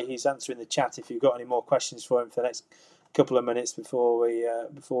 by the way. He's answering the chat if you've got any more questions for him for the next couple of minutes before we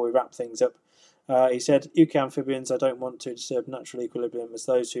wrap things up. He said, UK amphibians, I don't want to disturb natural equilibrium, as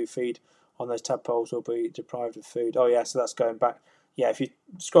those who feed on those tadpoles will be deprived of food. Oh yeah, so that's going back. Yeah, if you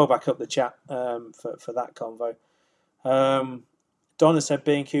scroll back up the chat for that convo. Donna said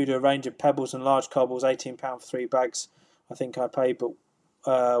B&Q do a range of pebbles and large cobbles, £18 for 3 bags. I think I paid, but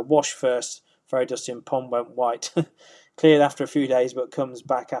wash first. Very dusty and pond went white. Cleared after a few days, but comes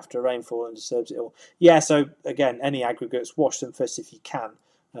back after rainfall and disturbs it all. Yeah, so again, any aggregates, wash them first if you can,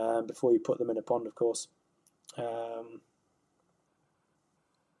 before you put them in a pond, of course.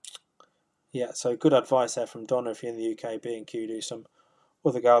 Yeah, so good advice there from Donna. If you're in the UK, B&Q do. Some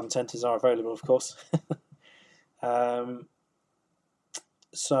other garden centres are available, of course.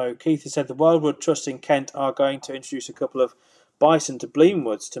 So Keith has said the Wildwood Trust in Kent are going to introduce a couple of bison to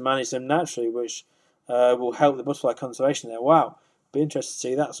Bleamwoods to manage them naturally, which will help the butterfly conservation there. Wow, be interested to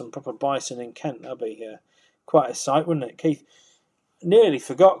see that, some proper bison in Kent. That'll be quite a sight, wouldn't it, Keith? Nearly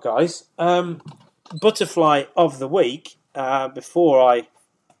forgot, guys. Butterfly of the week, before I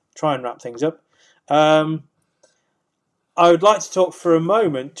try and wrap things up. I would like to talk for a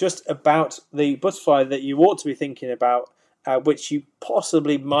moment just about the butterfly that you ought to be thinking about, which you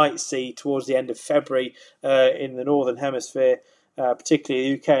possibly might see towards the end of February in the Northern Hemisphere, particularly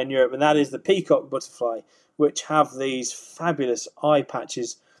the UK and Europe, and that is the peacock butterfly, which have these fabulous eye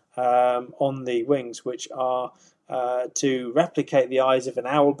patches on the wings, which are to replicate the eyes of an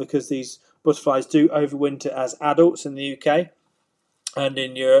owl, because these butterflies do overwinter as adults in the UK and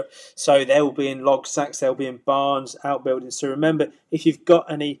in Europe. So they will be in log sacks, they'll be in barns, outbuildings. So remember, if you've got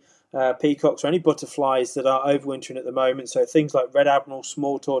any peacocks or any butterflies that are overwintering at the moment, so things like red admiral,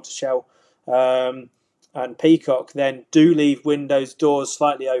 small tortoiseshell, and peacock, then do leave windows, doors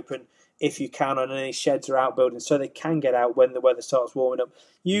slightly open if you can on any sheds or outbuildings, so they can get out when the weather starts warming up.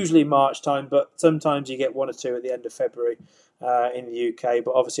 Usually March time, but sometimes you get one or two at the end of February in the UK.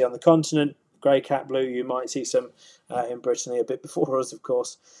 But obviously on the continent, grey cat blue, you might see some in Brittany a bit before us, of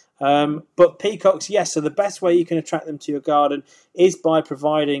course. But peacocks, yes, so the best way you can attract them to your garden is by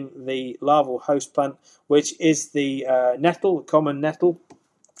providing the larval host plant, which is the nettle, the common nettle.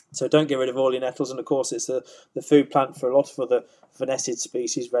 So don't get rid of all your nettles, and of course it's the food plant for a lot of other venetid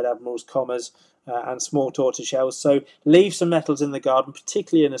species, red admirals, commas, and small tortoiseshells. So leave some nettles in the garden,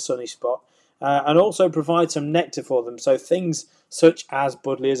 particularly in a sunny spot, and also provide some nectar for them. So things such as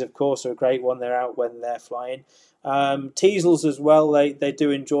buddleias, of course, are a great one. They're out when they're flying. Teasels as well, they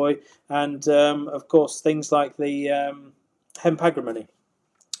do enjoy, and of course things like the hemp agrimony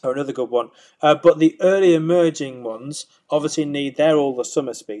are another good one. But the early emerging ones obviously need, they're all the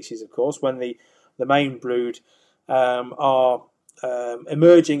summer species, of course, when the main brood are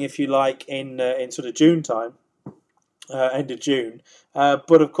emerging, if you like, in sort of June time. end of June.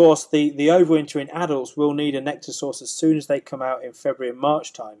 But of course, the overwintering adults will need a nectar source as soon as they come out in February and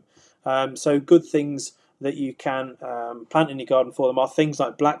March time. So good things that you can plant in your garden for them are things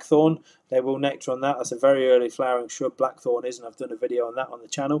like blackthorn. They will nectar on that. That's a very early flowering shrub, blackthorn is, and I've done a video on that on the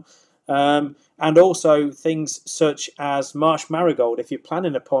channel. And also things such as marsh marigold. If you're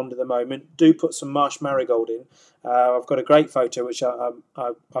planting a pond at the moment, do put some marsh marigold in. I've got a great photo which I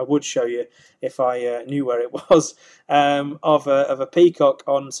would show you if I knew where it was, of a peacock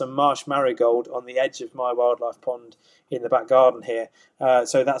on some marsh marigold on the edge of my wildlife pond in the back garden here.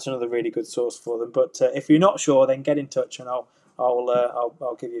 So that's another really good source for them. But if you're not sure, then get in touch and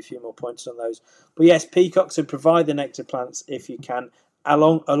I'll give you a few more pointers on those. But yes, peacocks would provide the nectar plants if you can,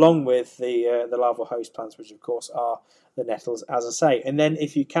 along with the larval host plants, which of course are the nettles, as I say. And then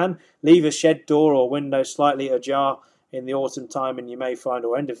if you can, leave a shed door or window slightly ajar in the autumn time, and you may find,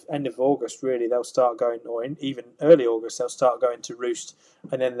 or end of August really, they'll start going, or even early August, they'll start going to roost,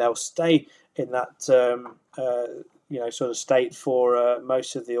 and then they'll stay in that sort of state for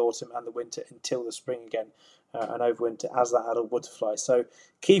most of the autumn and the winter until the spring again, and overwinter as that adult butterfly. So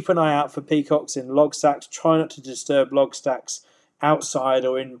keep an eye out for peacocks in log stacks. Try not to disturb log stacks outside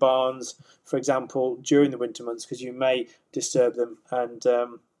or in barns, for example, during the winter months, because you may disturb them. And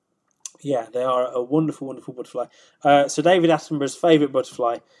they are a wonderful, wonderful butterfly. So David Attenborough's favourite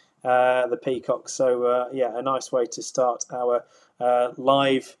butterfly, the peacock. So a nice way to start our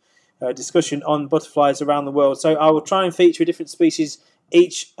live discussion on butterflies around the world. So I will try and feature a different species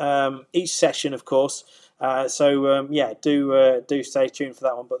each session, of course. Do stay tuned for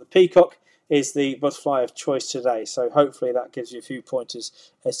that one. But the peacock is the butterfly of choice today. So hopefully that gives you a few pointers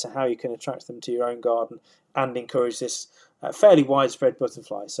as to how you can attract them to your own garden and encourage this fairly widespread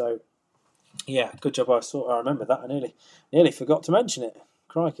butterfly. So yeah, good job. I remember that. I nearly forgot to mention it.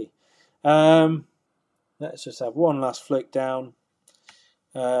 Crikey. Let's just have one last flick down.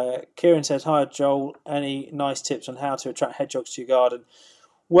 Kieran says, hi Joel, any nice tips on how to attract hedgehogs to your garden?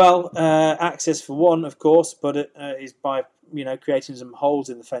 Well, access for one, of course, but it is by creating some holes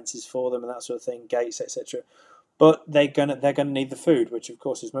in the fences for them and that sort of thing, gates, etc. But they're gonna need the food, which of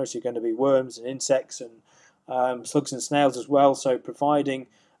course is mostly going to be worms and insects and slugs and snails as well. So providing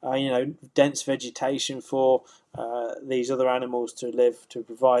dense vegetation for these other animals to live, to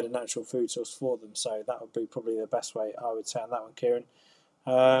provide a natural food source for them. So that would be probably the best way, I would say, on that one, Kieran.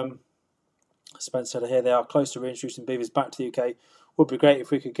 Spencer said here they are close to reintroducing beavers back to the UK. Would be great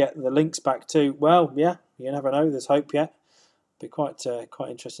if we could get the lynx back too. Well, yeah, you never know. There's hope yet. Be quite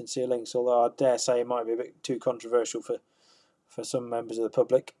interesting to see a lynx, although I dare say it might be a bit too controversial for some members of the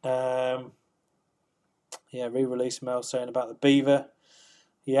public. Re-release Mel saying about the beaver.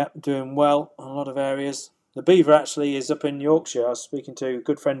 Yeah, doing well in a lot of areas. The beaver actually is up in Yorkshire. I was speaking to a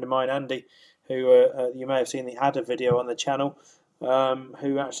good friend of mine, Andy, who you may have seen the Adder video on the channel,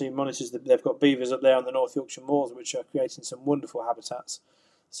 who actually monitors they've got beavers up there on the North Yorkshire moors, which are creating some wonderful habitats.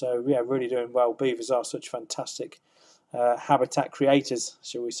 So yeah, really doing well. Beavers are such fantastic habitat creators,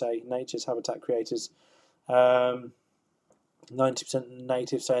 shall we say, nature's habitat creators. 90%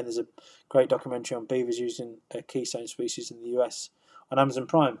 native saying there's a great documentary on beavers using a keystone species in the US on Amazon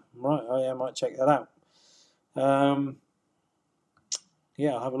Prime. Right, I might check that out. I'll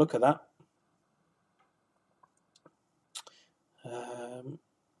have a look at that.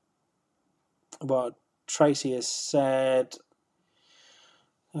 Tracy has said,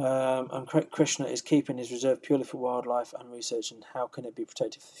 Krishna is keeping his reserve purely for wildlife and research, and how can it be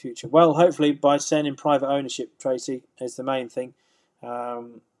protected for the future? Well, hopefully by staying in private ownership, Tracy, is the main thing.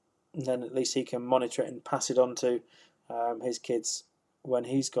 Then at least he can monitor it and pass it on to his kids when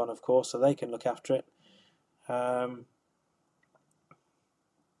he's gone, of course, so they can look after it. And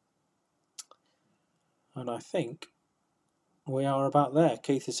I think we are about there.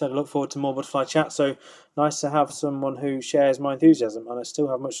 Keith has said, I look forward to more butterfly chat. So nice to have someone who shares my enthusiasm, and I still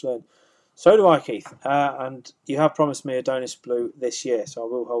have much to learn. So do I, Keith. And you have promised me a Adonis Blue this year, so I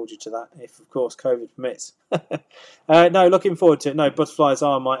will hold you to that if, of course, COVID permits. No, looking forward to it. No, butterflies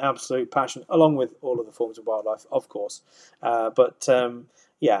are my absolute passion, along with all of the forms of wildlife, of course. I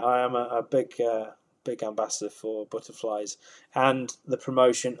am a big ambassador for butterflies and the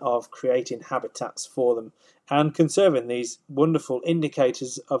promotion of creating habitats for them and conserving these wonderful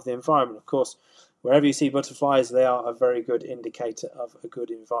indicators of the environment. Of course, wherever you see butterflies, they are a very good indicator of a good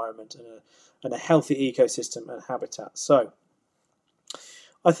environment and a healthy ecosystem and habitat. So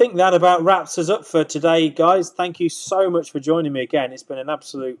I think that about wraps us up for today, guys. Thank you so much for joining me again. It's been an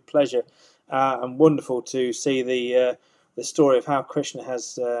absolute pleasure and wonderful to see the story of how Krishna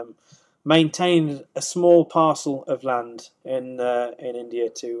has maintained a small parcel of land in India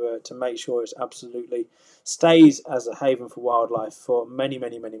to make sure it absolutely stays as a haven for wildlife for many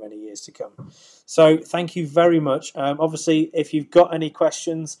years to come. So thank you very much. Obviously, if you've got any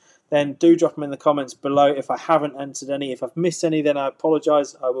questions, then do drop them in the comments below. If I haven't answered any, if I've missed any, then I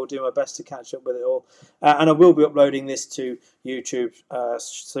apologise. I will do my best to catch up with it all. And I will be uploading this to YouTube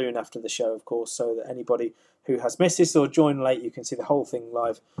soon after the show, of course, so that anybody who has missed this or joined late, you can see the whole thing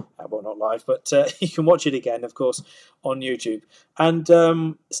live. Well, not live, but you can watch it again, of course, on YouTube. And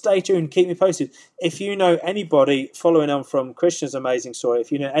stay tuned, keep me posted. If you know anybody, following on from Krishna's amazing story,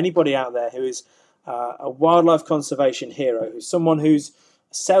 if you know anybody out there who is a wildlife conservation hero, who's someone who's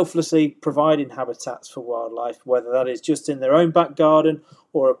selflessly providing habitats for wildlife, whether that is just in their own back garden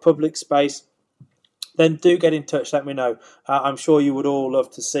or a public space, then do get in touch, let me know. I'm sure you would all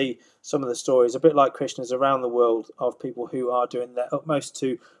love to see some of the stories, a bit like Krishna's, around the world of people who are doing their utmost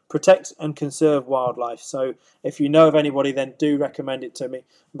to protect and conserve wildlife. So if you know of anybody, then do recommend them to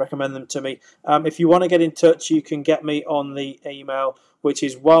me. If you want to get in touch, you can get me on the email, which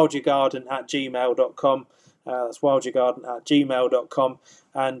is wildyourgarden@gmail.com. That's wildyourgarden@gmail.com,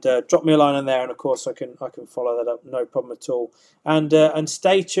 and drop me a line on there, and of course I can follow that up, no problem at all. And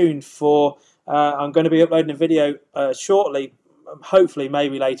stay tuned for I'm going to be uploading a video shortly, hopefully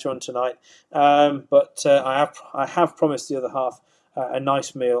maybe later on tonight. But I have promised the other half a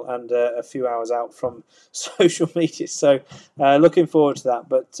nice meal and a few hours out from social media. So looking forward to that.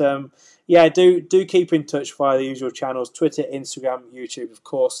 But yeah, do keep in touch via the usual channels: Twitter, Instagram, YouTube, of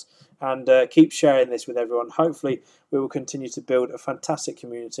course. And keep sharing this with everyone. Hopefully we will continue to build a fantastic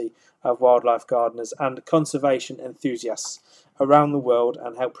community of wildlife gardeners and conservation enthusiasts around the world,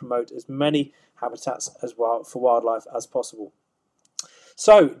 and help promote as many habitats for wildlife as possible.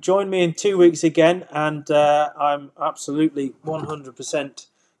 So join me in 2 weeks again, and I'm absolutely 100%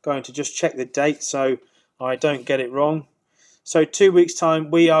 going to just check the date so I don't get it wrong. So 2 weeks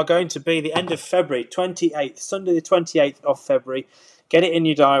time, we are going to be the end of February, 28th, Sunday the 28th of February. Get it in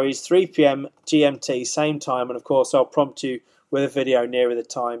your diaries, 3 p.m. GMT, same time, and of course I'll prompt you with a video nearer the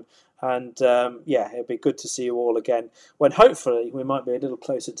time. And yeah, it'll be good to see you all again, when hopefully we might be a little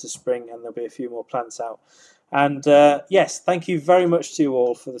closer to spring and there'll be a few more plants out. And yes, thank you very much to you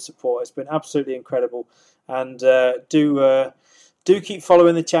all for the support. It's been absolutely incredible. And do keep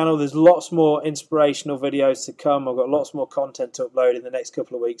following the channel. There's lots more inspirational videos to come. I've got lots more content to upload in the next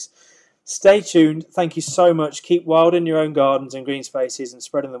couple of weeks. Stay tuned. Thank you so much. Keep wild in your own gardens and green spaces and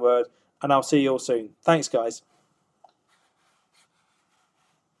spreading the word. And I'll see you all soon. Thanks, guys.